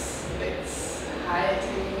and it's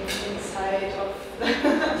hiding inside of.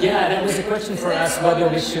 Yeah, that was a question for us, whether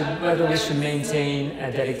we should maintain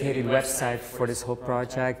a dedicated website for this whole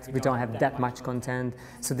project. We don't have that much content,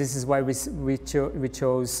 so this is why we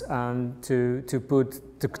chose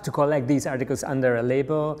to collect these articles under a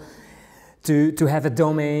label, to have a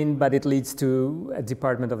domain, but it leads to a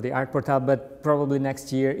department of the art portal. But probably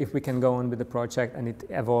next year, if we can go on with the project and it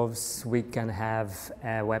evolves, we can have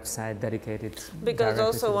a website dedicated. Because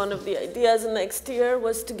also one of the ideas next year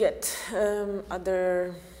was to get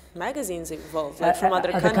other magazines involved, like from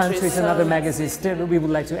other countries. And other magazines. Still, we would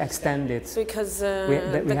like to extend it. Because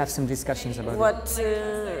we have some discussions about it.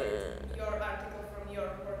 Your article from your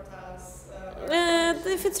portals.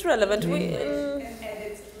 If it's relevant,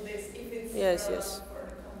 Yes.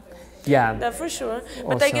 Yeah, for sure.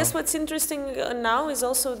 But also, I guess what's interesting now is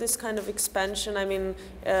also this kind of expansion. I mean,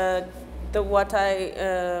 what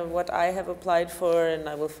I have applied for, and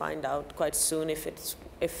I will find out quite soon if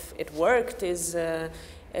it worked, is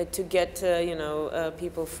to get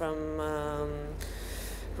people from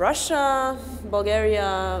Russia,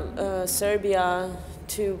 Bulgaria, Serbia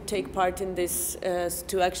to take part in this,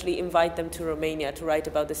 to actually invite them to Romania to write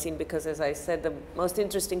about the scene, because as I said, the most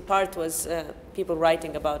interesting part was people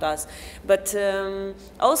writing about us. But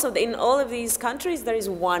also in all of these countries there is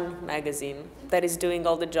one magazine that is doing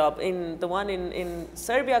all the job. In the one in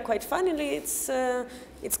Serbia, quite funnily,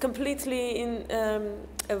 it's completely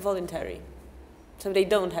voluntary. So they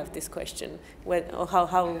don't have this question,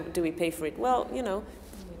 how do we pay for it? Well, you know,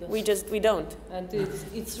 we don't. And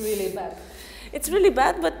it's really bad. It's really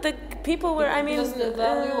bad, but the people were, I mean... Because the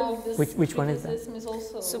value of this which one is that? is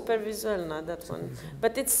also... Supervisualna, that one.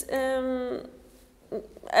 But it's...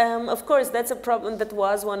 of course, that's a problem. That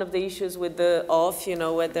was one of the issues with the off, you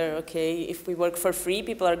know, whether, okay, if we work for free,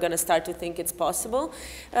 people are going to start to think it's possible.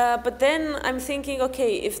 But then I'm thinking,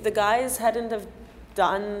 okay, if the guys hadn't have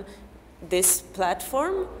done this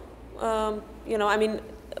platform, you know, I mean,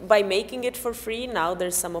 by making it for free, now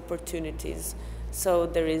there's some opportunities. So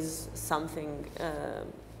there is something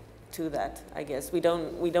to that, I guess. We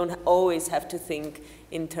don't always have to think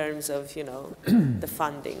in terms of, you know, the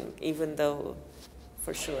funding, even though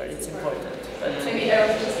for sure it's important. But maybe I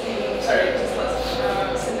was just thinking, sorry, just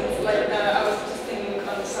last sentence, like I was just thinking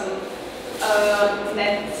on some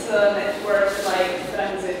network like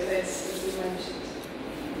Transit, as you mentioned,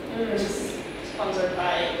 which is sponsored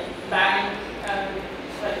by bank,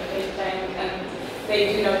 like a big bank, and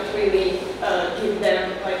they do not really give them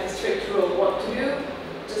like a strict rule what to do,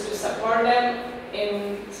 just to support them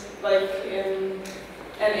in like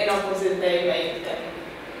and in opposite they make them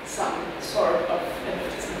some sort of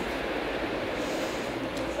advertisement.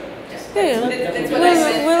 That's what I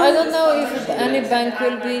said. I don't know if any bank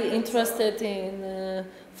will be interested in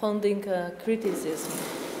funding criticism.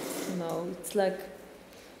 No, it's like.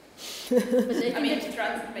 I mean,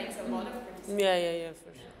 Transit makes a lot of criticism. Yeah,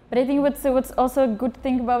 for sure. But I think what's also a good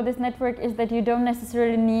thing about this network is that you don't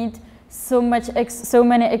necessarily need so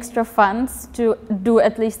many extra funds to do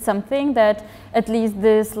at least something. That at least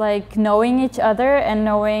this, like, knowing each other and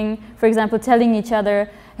knowing, for example, telling each other,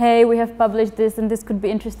 hey, we have published this and this could be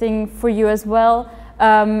interesting for you as well,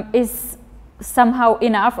 is somehow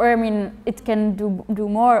enough. Or I mean, it can do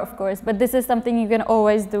more, of course, but this is something you can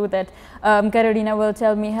always do. That Carolina will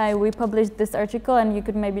tell me, hey, we published this article and you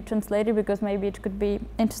could maybe translate it because maybe it could be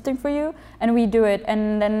interesting for you, and we do it,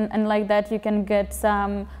 and like that you can get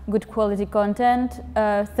some good quality content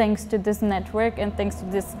thanks to this network and thanks to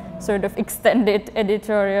this sort of extended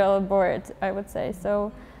editorial board, I would say.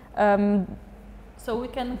 So so we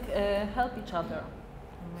can help each other.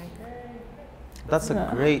 That's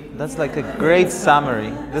like a great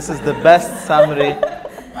summary. This is the best summary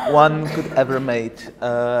one could ever make.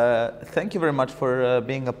 Thank you very much for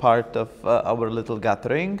being a part of our little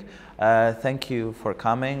gathering. Thank you for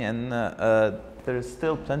coming, and there is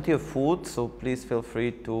still plenty of food, so please feel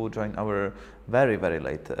free to join our very, very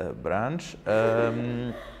late brunch.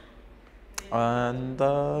 And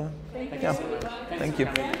yeah, thank you.